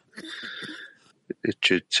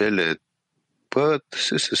 че целият път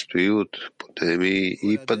се състои от подеми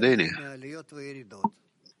и падения.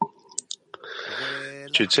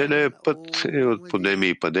 Че целият път е от подеми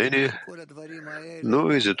и падения,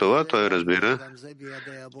 но и за това той разбира,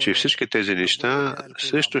 че всички тези неща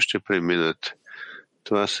също ще преминат.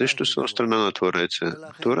 Това също са от страна на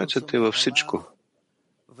Твореца. Творецът е във всичко.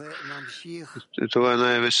 И това е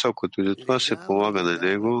най-високото. И затова се полага на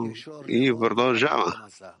него и продължава.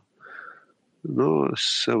 Но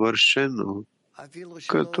съвършено,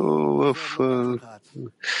 като в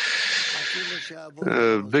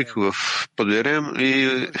бик в подирем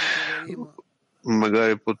и макар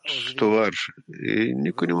и под товар. И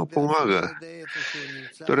никой не му помага.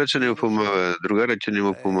 Тореца не му помага, другарите не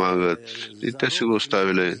му помагат. И те си го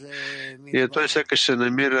оставили. И той сякаш се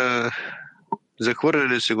намира,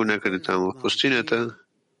 захвърлили се го някъде там в пустинята.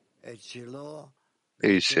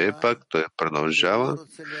 И все пак той продължава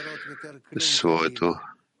своето.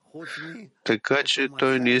 Така че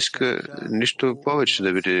той не иска нищо повече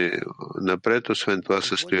да види напред, освен това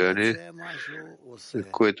състояние,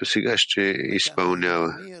 което сега ще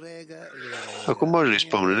изпълнява. Ако може да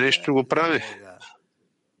изпълни нещо, го прави.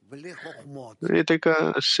 И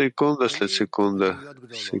така, секунда след секунда,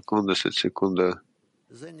 секунда след секунда,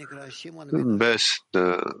 без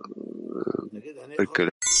да прекаля.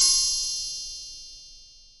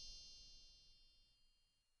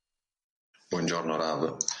 Buongiorno Rav.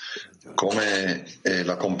 Come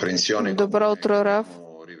la comprensione che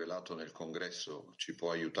abbiamo rivelato nel congresso ci può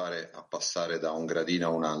aiutare a passare da un gradino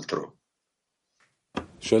a un altro?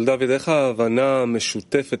 שואל דוד, איך ההבנה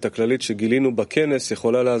המשותפת הכללית שגילינו בכנס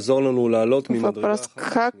יכולה לעזור לנו לעלות ממדרגה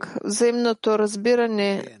אחת? Как взаимното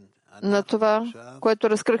разбиране на това, което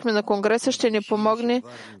разкрихме на Конгреса, ще ни помогне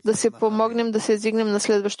да се помогнем да се издигнем на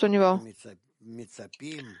следващо ниво?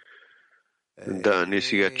 Да, ние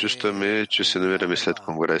сега чувстваме, че се намираме след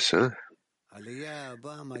Конгреса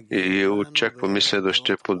и очакваме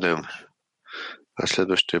следващия подем. А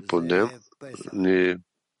следващия подем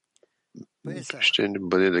ще ни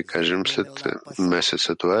бъде, да кажем, след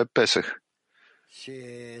месеца. Това е Песах.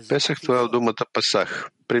 Песах, това е от думата Пасах.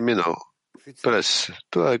 Преминал през.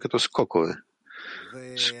 Това е като скокове.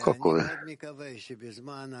 Скокове.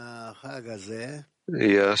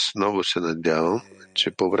 И аз много се надявам,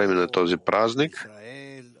 че по време на този празник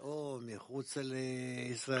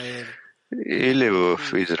или в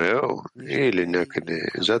Израел, или някъде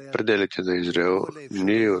зад пределите на Израел,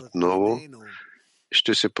 ние отново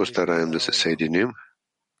ще се постараем да се съединим.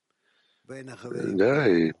 Да,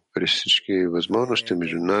 и при всички възможности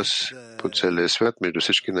между нас по целия свят, между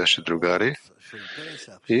всички наши другари.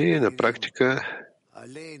 И на практика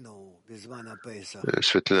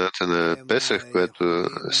светлината на Песах, която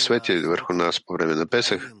свети върху нас по време на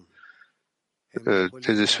Песах,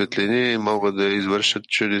 тези светлини могат да извършат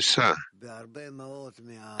чудеса.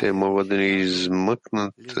 Те могат да ни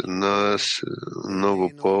измъкнат нас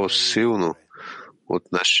много по-силно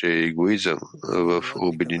от нашия егоизъм в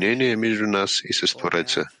обединение между нас и с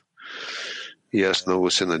Твореца. И аз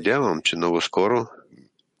много се надявам, че много скоро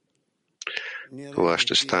това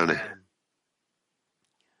ще стане.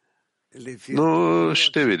 Но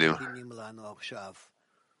ще видим.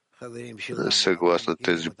 Съгласно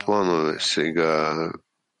тези планове сега,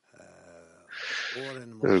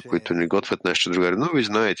 които ни готвят нашите другари. Но ви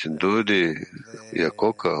знаете, Дуди,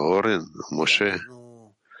 Якока, Орен, Моше.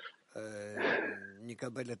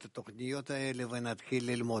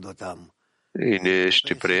 И ние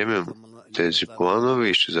ще приемем тези планове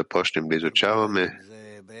и ще започнем да изучаваме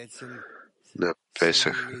на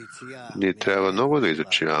Песах. Ние трябва много да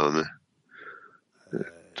изучаваме.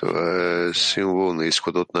 Това е символ на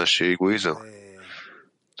изхода от нашия егоизъм.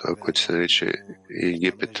 Това, което се нарича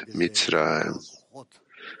Египет, Мицраем.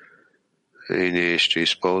 И ние ще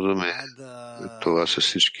използваме това с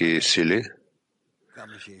всички сили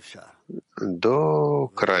до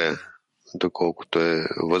края, доколкото е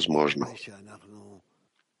възможно.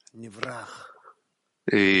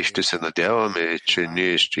 И ще се надяваме, че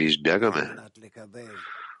ние ще избягаме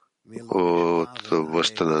от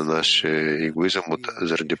властта на нашия егоизъм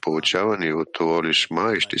заради получаване от това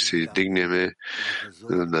лишма и ще се издигнем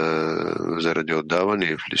заради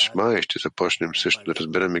отдаване в лишма и ще започнем също да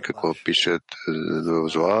разбираме какво пишат в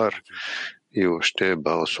Зоар и още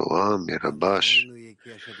Баал Солам и Рабаш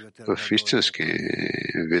в истински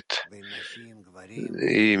вид.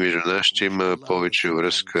 И между нас ще има повече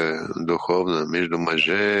връзка духовна между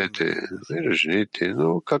мъжете, между жените,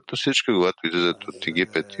 но както всички, когато излизат от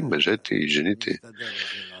Египет, и мъжете, и жените.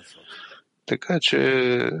 Така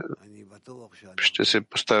че ще се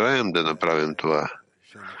постараем да направим това.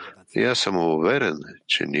 И аз съм уверен,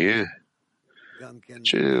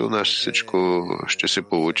 че у нас всичко ще се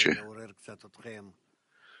получи.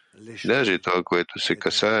 Даже това, което се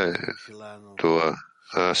касае това,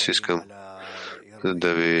 аз искам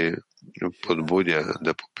да ви подбудя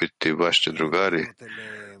да попитате вашите другари,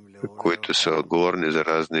 които са отговорни за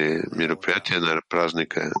разни мероприятия на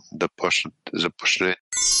празника, да започне.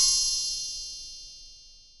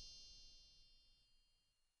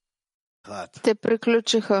 Те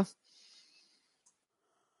приключиха.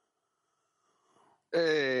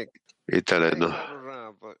 Италено.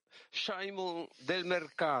 Simon del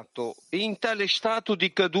mercato, in tale stato di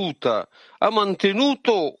caduta, ha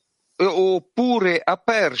mantenuto oppure ha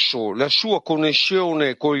perso la sua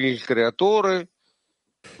connessione con il Creatore?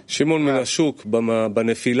 Шимон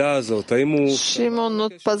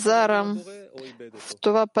от пазара в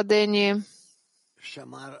това падение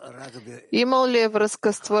имал ли е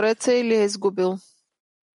връзка с Твореца или е изгубил?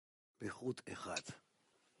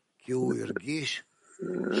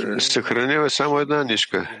 Съхранива само една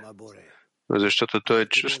нишка, защото той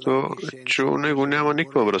чувство, че у него няма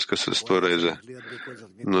никаква връзка с Твореца.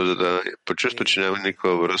 Но за да почувства, че няма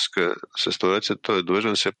никаква връзка с Твореца, той е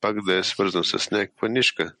длъжен все пак да е свързан с някаква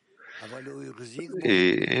нишка.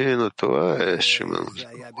 И именно това е Шимон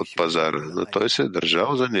от пазара. Но той се е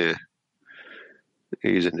държал за нея.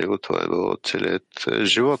 И за него това е било целият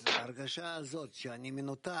живот.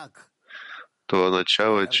 Това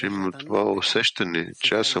означава, че имам това усещане,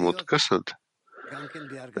 че аз съм откъснат.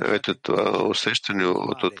 Ето това усещане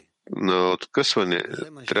на откъсване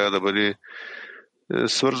трябва да бъде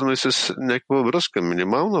свързано и с някаква връзка,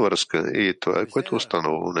 минимална връзка. И това е, което е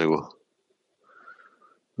останало у него.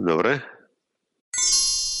 Добре.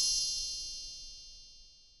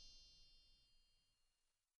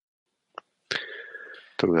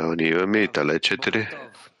 Тогава ние имаме и Тале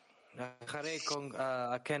 4.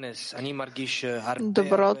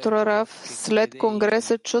 Добро утро, Рав. След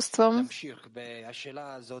конгреса чувствам,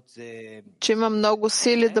 че има много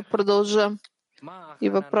сили да продължа. И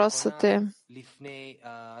въпросът е: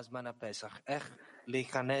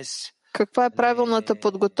 каква е правилната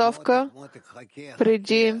подготовка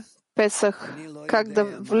преди Песах? Как да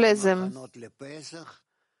влезем?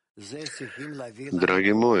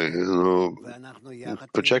 Драги мои, но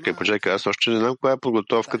почакай, аз още не знам каква е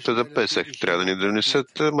подготовката за Песах. Трябва да ни донесат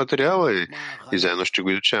материала и заедно ще го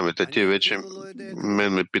изучаваме. Ти вече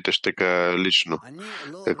мен ме питаш така лично.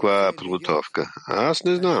 Каква е подготовка? Аз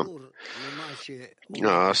не знам.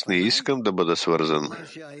 Аз не искам да бъда свързан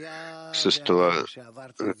с това,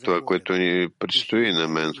 което ни предстои на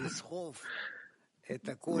мен,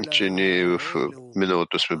 че ние в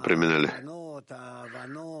миналото сме преминали.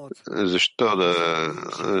 Защо да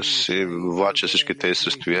си влача всички тези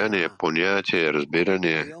състояния, понятия,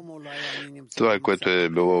 разбирания? Това, което е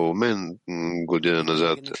било у мен година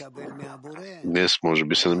назад. Днес, може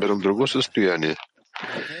би, се намирам в друго състояние.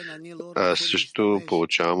 Аз също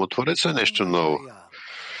получавам от Твореца нещо ново.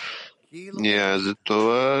 За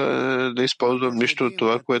това да използвам нищо от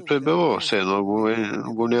това, което е било. Все едно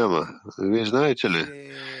го няма. Вие знаете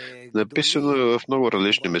ли? Написано е в много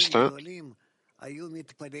различни места,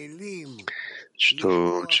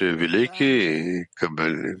 че велики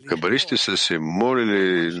кабалисти са се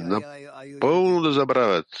молили напълно да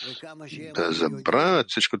забравят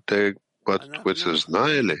всичко те, което са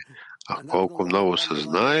знаели. А колко много са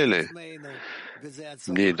знаели,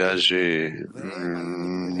 ние даже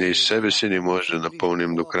и себе си не може да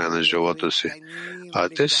напълним до края на живота си. А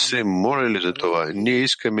те са се молили за това. Ние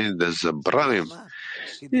искаме да забравим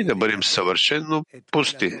и да бъдем съвършено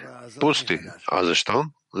пусти. А защо?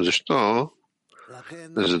 Защо?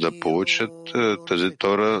 За да получат тази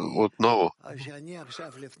Тора отново.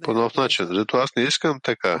 По нов начин. Затова аз не искам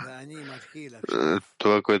така.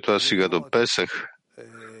 Това, което аз сега допесах,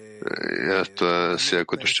 аз това сега,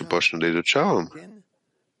 което ще почна да изучавам,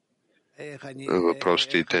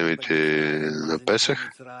 въпросите и темите на Песах,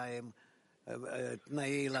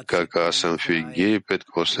 как аз съм в Египет,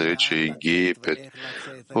 какво се нарича Египет,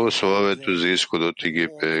 условието за изход от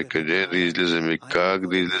Египет, къде да излизаме, как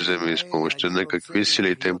да излизаме, с помощта на какви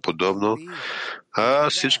сили и тем подобно. А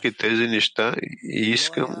всички тези неща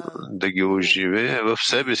искам да ги оживея в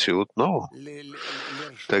себе си отново.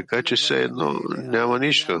 Така че все едно няма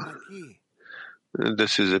нищо. Да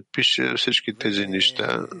се запише всички тези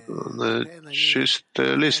неща на чист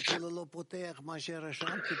лист.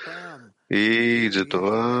 И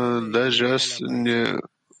затова даже аз не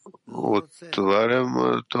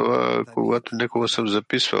отварям това, когато някога съм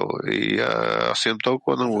записвал. И аз имам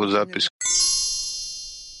толкова много записки.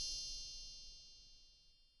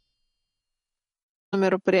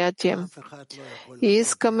 Мероприятие. И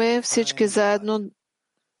искаме всички заедно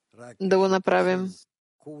да го направим.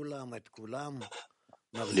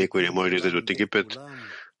 Никой не може да излезе от Египет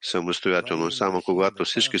самостоятелно. Само когато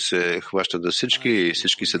всички се хващат за всички и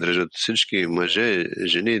всички се държат всички, мъже,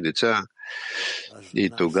 жени, деца, и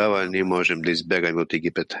тогава ние можем да избягаме от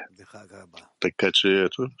Египет. Така че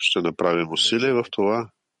ето, ще направим усилие в това.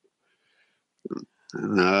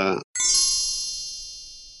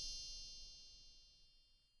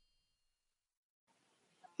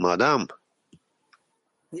 Мадам.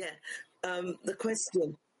 The question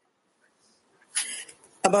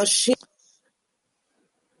about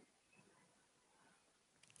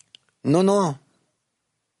No.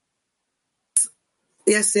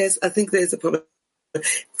 Yes, I think there's a problem.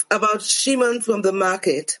 About Shimon from the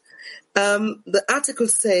market. The article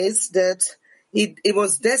says that it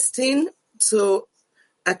was destined to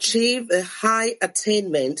achieve a high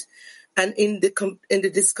attainment. And in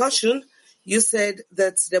the discussion, you said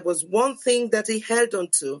that there was one thing that he held on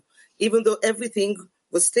to. Even though everything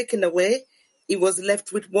was taken away, he was left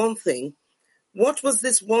with one thing. What was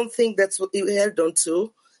this one thing that he held on to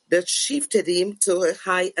that shifted him to a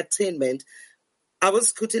high attainment? I was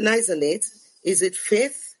scrutinizing it. Is it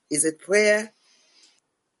faith? Is it prayer?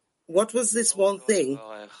 What was this one thing?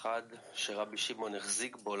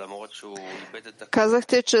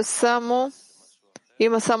 Казахте, че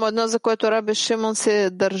има само едно, за което Раби Шимон се е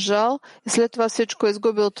държал и след това всичко е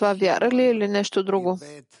изгубил. Това вяра ли или нещо друго?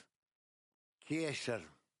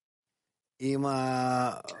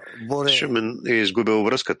 Шимон е изгубил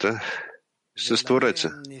връзката с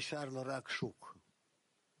Твореца.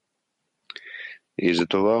 И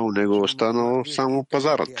затова у него останал само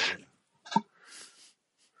пазарът.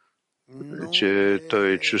 Че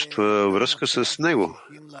той чувства връзка с него.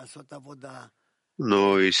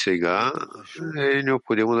 Но и сега е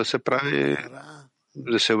необходимо да се прави,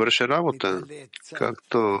 да се върши работа.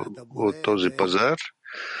 Както от този пазар,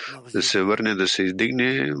 да се върне, да се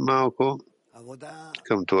издигне малко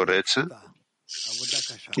към Твореца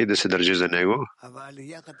и да се държи за него.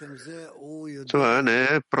 Това не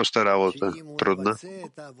е проста работа, трудна.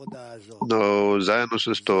 Но заедно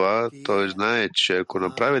с това, той знае, че ако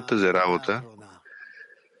направи тази работа,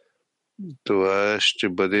 това ще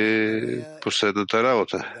бъде последната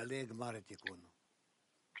работа.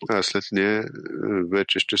 А след нея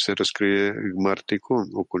вече ще се разкрие Гмар Тикун,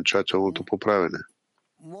 окончателното поправене.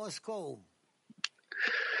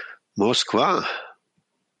 Москва.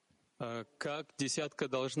 Как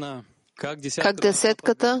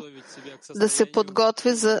десетката да се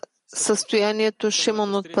подготви за състоянието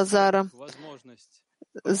Шимон от пазара,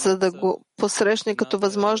 за да го посрещне като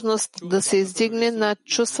възможност да се издигне над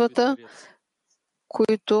чувствата,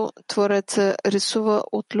 които Твореца рисува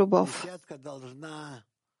от любов.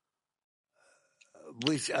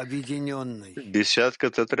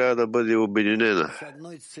 Десятката трябва да бъде обединена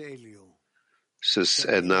с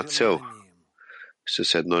една цел,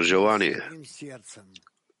 с едно желание,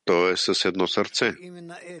 т.е. с едно сърце.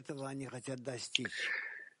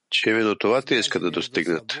 Че именно това те искат да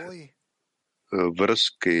достигнат.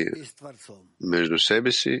 Връзки между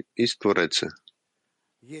себе си и с Твореца.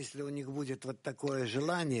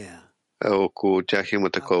 Около тях има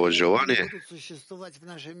такова желание,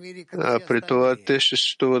 а при това те ще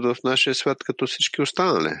съществуват в нашия свят като всички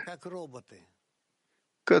останали.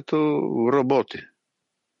 Като роботи.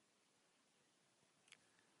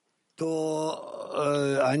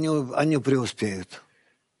 Они преуспеют.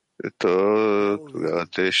 То тогава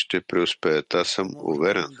те ще преуспеят. Аз съм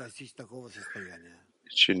уверен,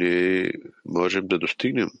 че ние можем да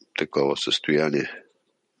достигнем такова състояние.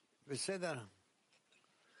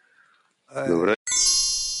 Добре.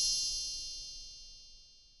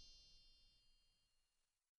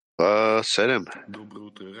 Седем.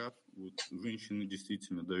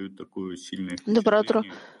 Добро утро.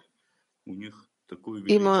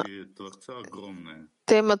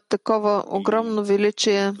 Те имат такова огромно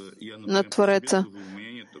величие на Твореца.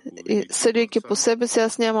 И съдейки по себе си,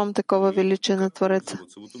 аз нямам такова величие на Твореца.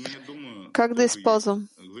 Как да използвам?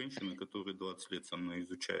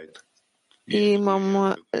 И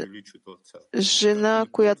имам жена,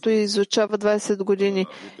 която изучава 20 години.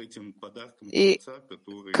 И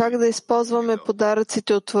как да използваме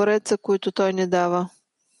подаръците от Твореца, които той ни дава?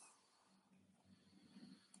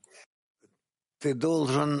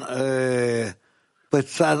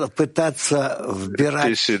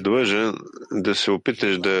 Ти си длъжен да се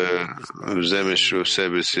опиташ да вземеш в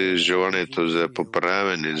себе си желанието за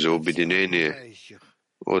поправяне, за обединение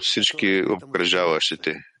от всички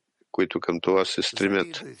обкръжаващите, които към това се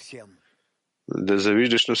стремят. Да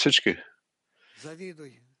завиждаш на всички.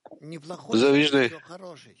 Завиждай.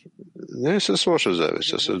 Не с лоша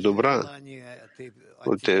завист, а с добра.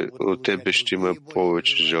 От тебе ще има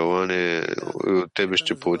повече желание, от тебе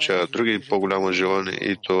ще получават други по-голямо желание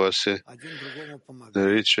и това се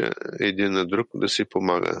нарича един на друг да си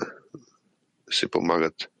помага. Да си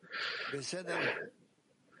помагат.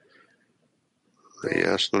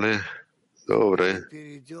 Ясно ли? Добре.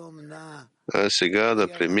 А сега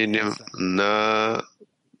да преминем на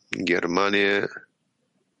Германия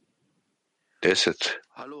 10.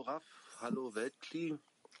 Hallo Raff, hallo Weltkli.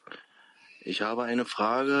 Ich habe eine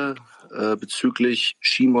Frage bezüglich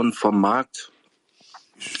Shimon vom Markt.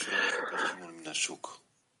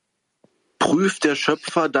 Prüft der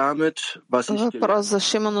Schöpfer damit, was ich Въпрос за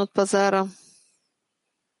Шимон от пазара.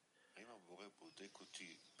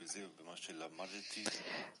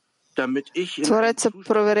 Твореца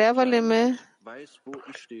проверява ли ме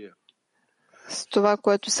с това,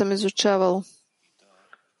 което съм изучавал?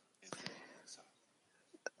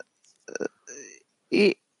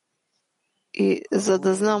 И за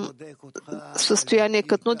да знам състояние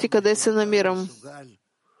катнути, къде се намирам.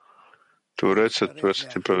 Творецът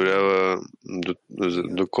те проверява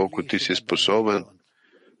доколко ти си способен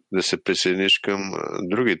да се присъединиш към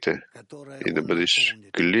другите и да бъдеш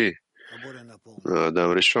кли на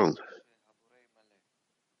Адам Ришон.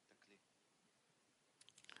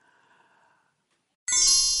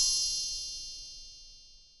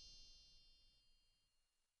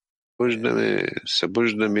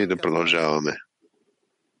 Събуждаме и да продължаваме.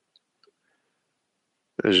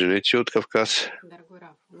 Женици от Кавказ.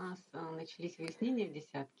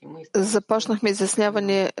 Започнахме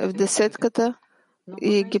изясняване в десетката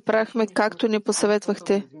и ги правихме както ни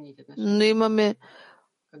посъветвахте, но имаме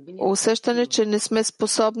усещане, че не сме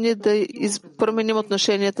способни да променим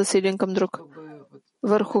отношенията си един към друг.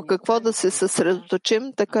 Върху какво да се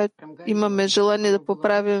съсредоточим, така имаме желание да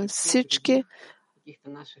поправим всички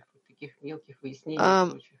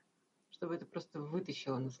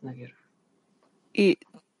и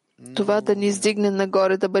това да ни издигне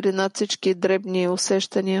нагоре, да бъде над всички дребни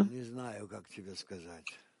усещания.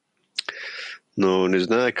 Но не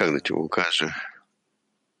знае как да ти го кажа.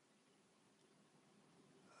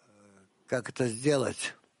 Как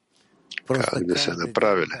да се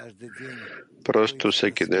направи? Просто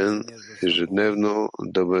всеки ден, ежедневно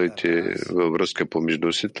да бъдете във връзка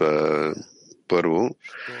помежду си. Това е първо.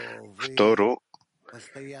 Второ,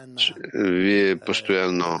 вие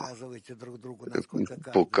постоянно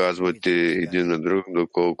показвате един на друг,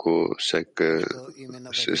 доколко всяка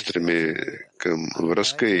се стреми към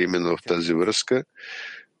връзка и именно в тази връзка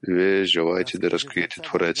вие желаете да разкриете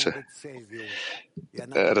Твореца.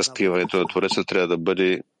 Разкриването на Твореца трябва да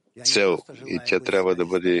бъде цел и тя трябва да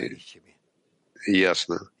бъде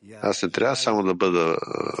ясна. Аз не трябва само да бъда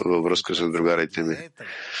във връзка с другарите ми.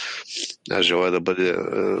 Аз желая да бъда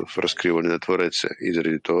в разкриване на Твореца и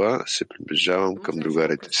заради това се приближавам към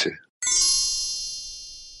другарите си.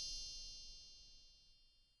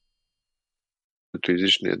 Като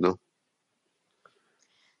излишно едно.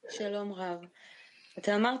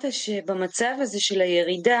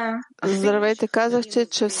 Здравейте, казахте,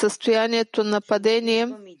 че в състоянието на падение,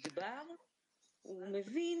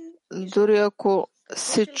 дори ако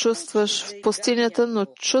се чувстваш в пустинята, но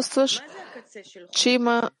чувстваш, че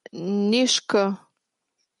има нишка.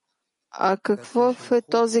 А какво е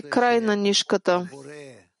този край на нишката?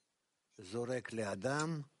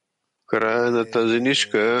 Края на тази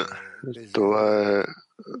нишка, това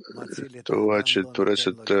е, че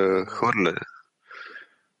Творецът хвърля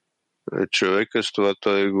човека, с това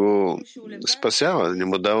той го спасява, не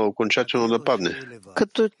му дава окончателно да падне.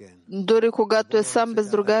 Като дори когато е сам без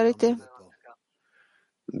другарите?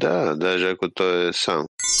 Да, даже ако той е сам.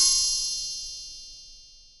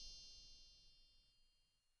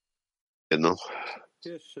 Едно.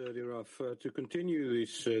 Yes, Rav, to continue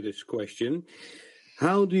this question,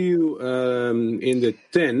 how do you, in the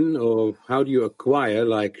 10, or how do you acquire,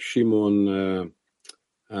 like Shimon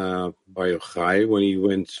Bar Yochai, when he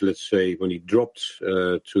went, let's say, when he dropped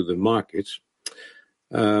to the market,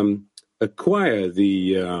 acquire the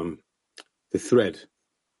thread,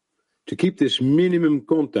 to keep this minimum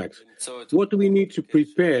contact? What do we need to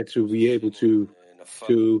prepare to be able to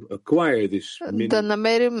acquire this minimum? Да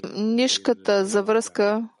намерим нишката за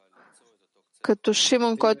връзка, като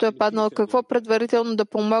Шимон, който е паднал. Какво предварително да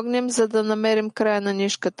помогнем, за да намерим края на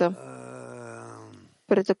нишката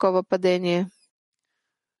при такова падение?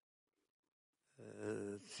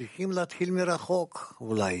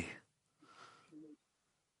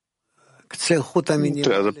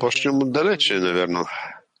 Трябва да почнем отдалече, наверно.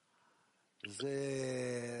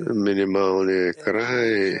 Минималният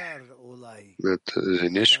край на тази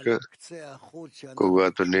нишка,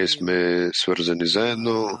 когато ние сме свързани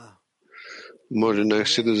заедно, може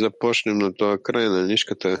някакси да започнем на този край на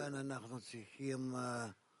нишката,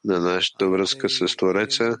 на нашата връзка с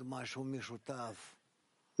Твореца.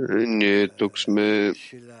 Ние тук сме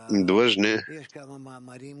длъжни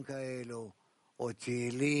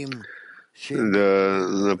да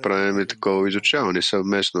направим такова изучаване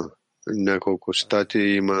съвместно. Няколко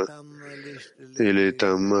статии има или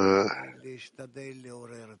там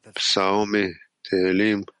псалми,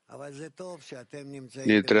 Теелим.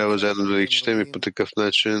 Ние трябва заедно да ги четем и по такъв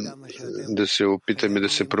начин да се опитаме да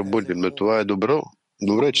се пробудим. Но това е добро.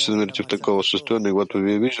 Добре, че се намерите в такова състояние, когато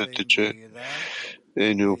вие виждате, че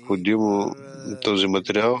е необходимо този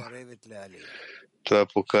материал. Това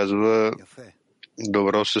показва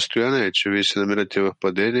добро състояние, че вие се намирате в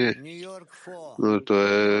падение, но то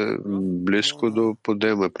е близко до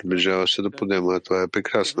подема, приближава се до подема, това е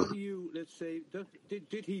прекрасно.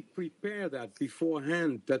 Did he prepare that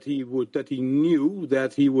beforehand, that he knew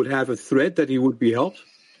that he would have a threat, that he would be helped?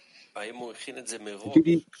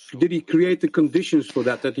 Did he create the conditions for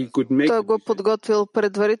that he could make? Той го подготвил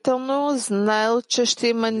предварително, знаел, че ще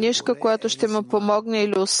има нишка, която ще му помогне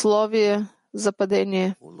или условие за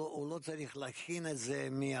падение.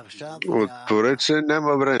 От Твореца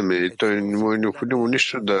няма време и той не му е необходимо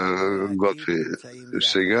нищо да готви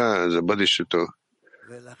сега за бъдещето.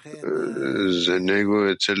 За него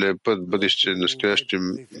е целият път, бъдеще, настояще,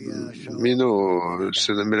 минало,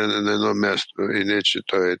 се намира на едно място и не, че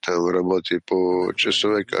той там работи по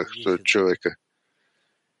часове, както човека.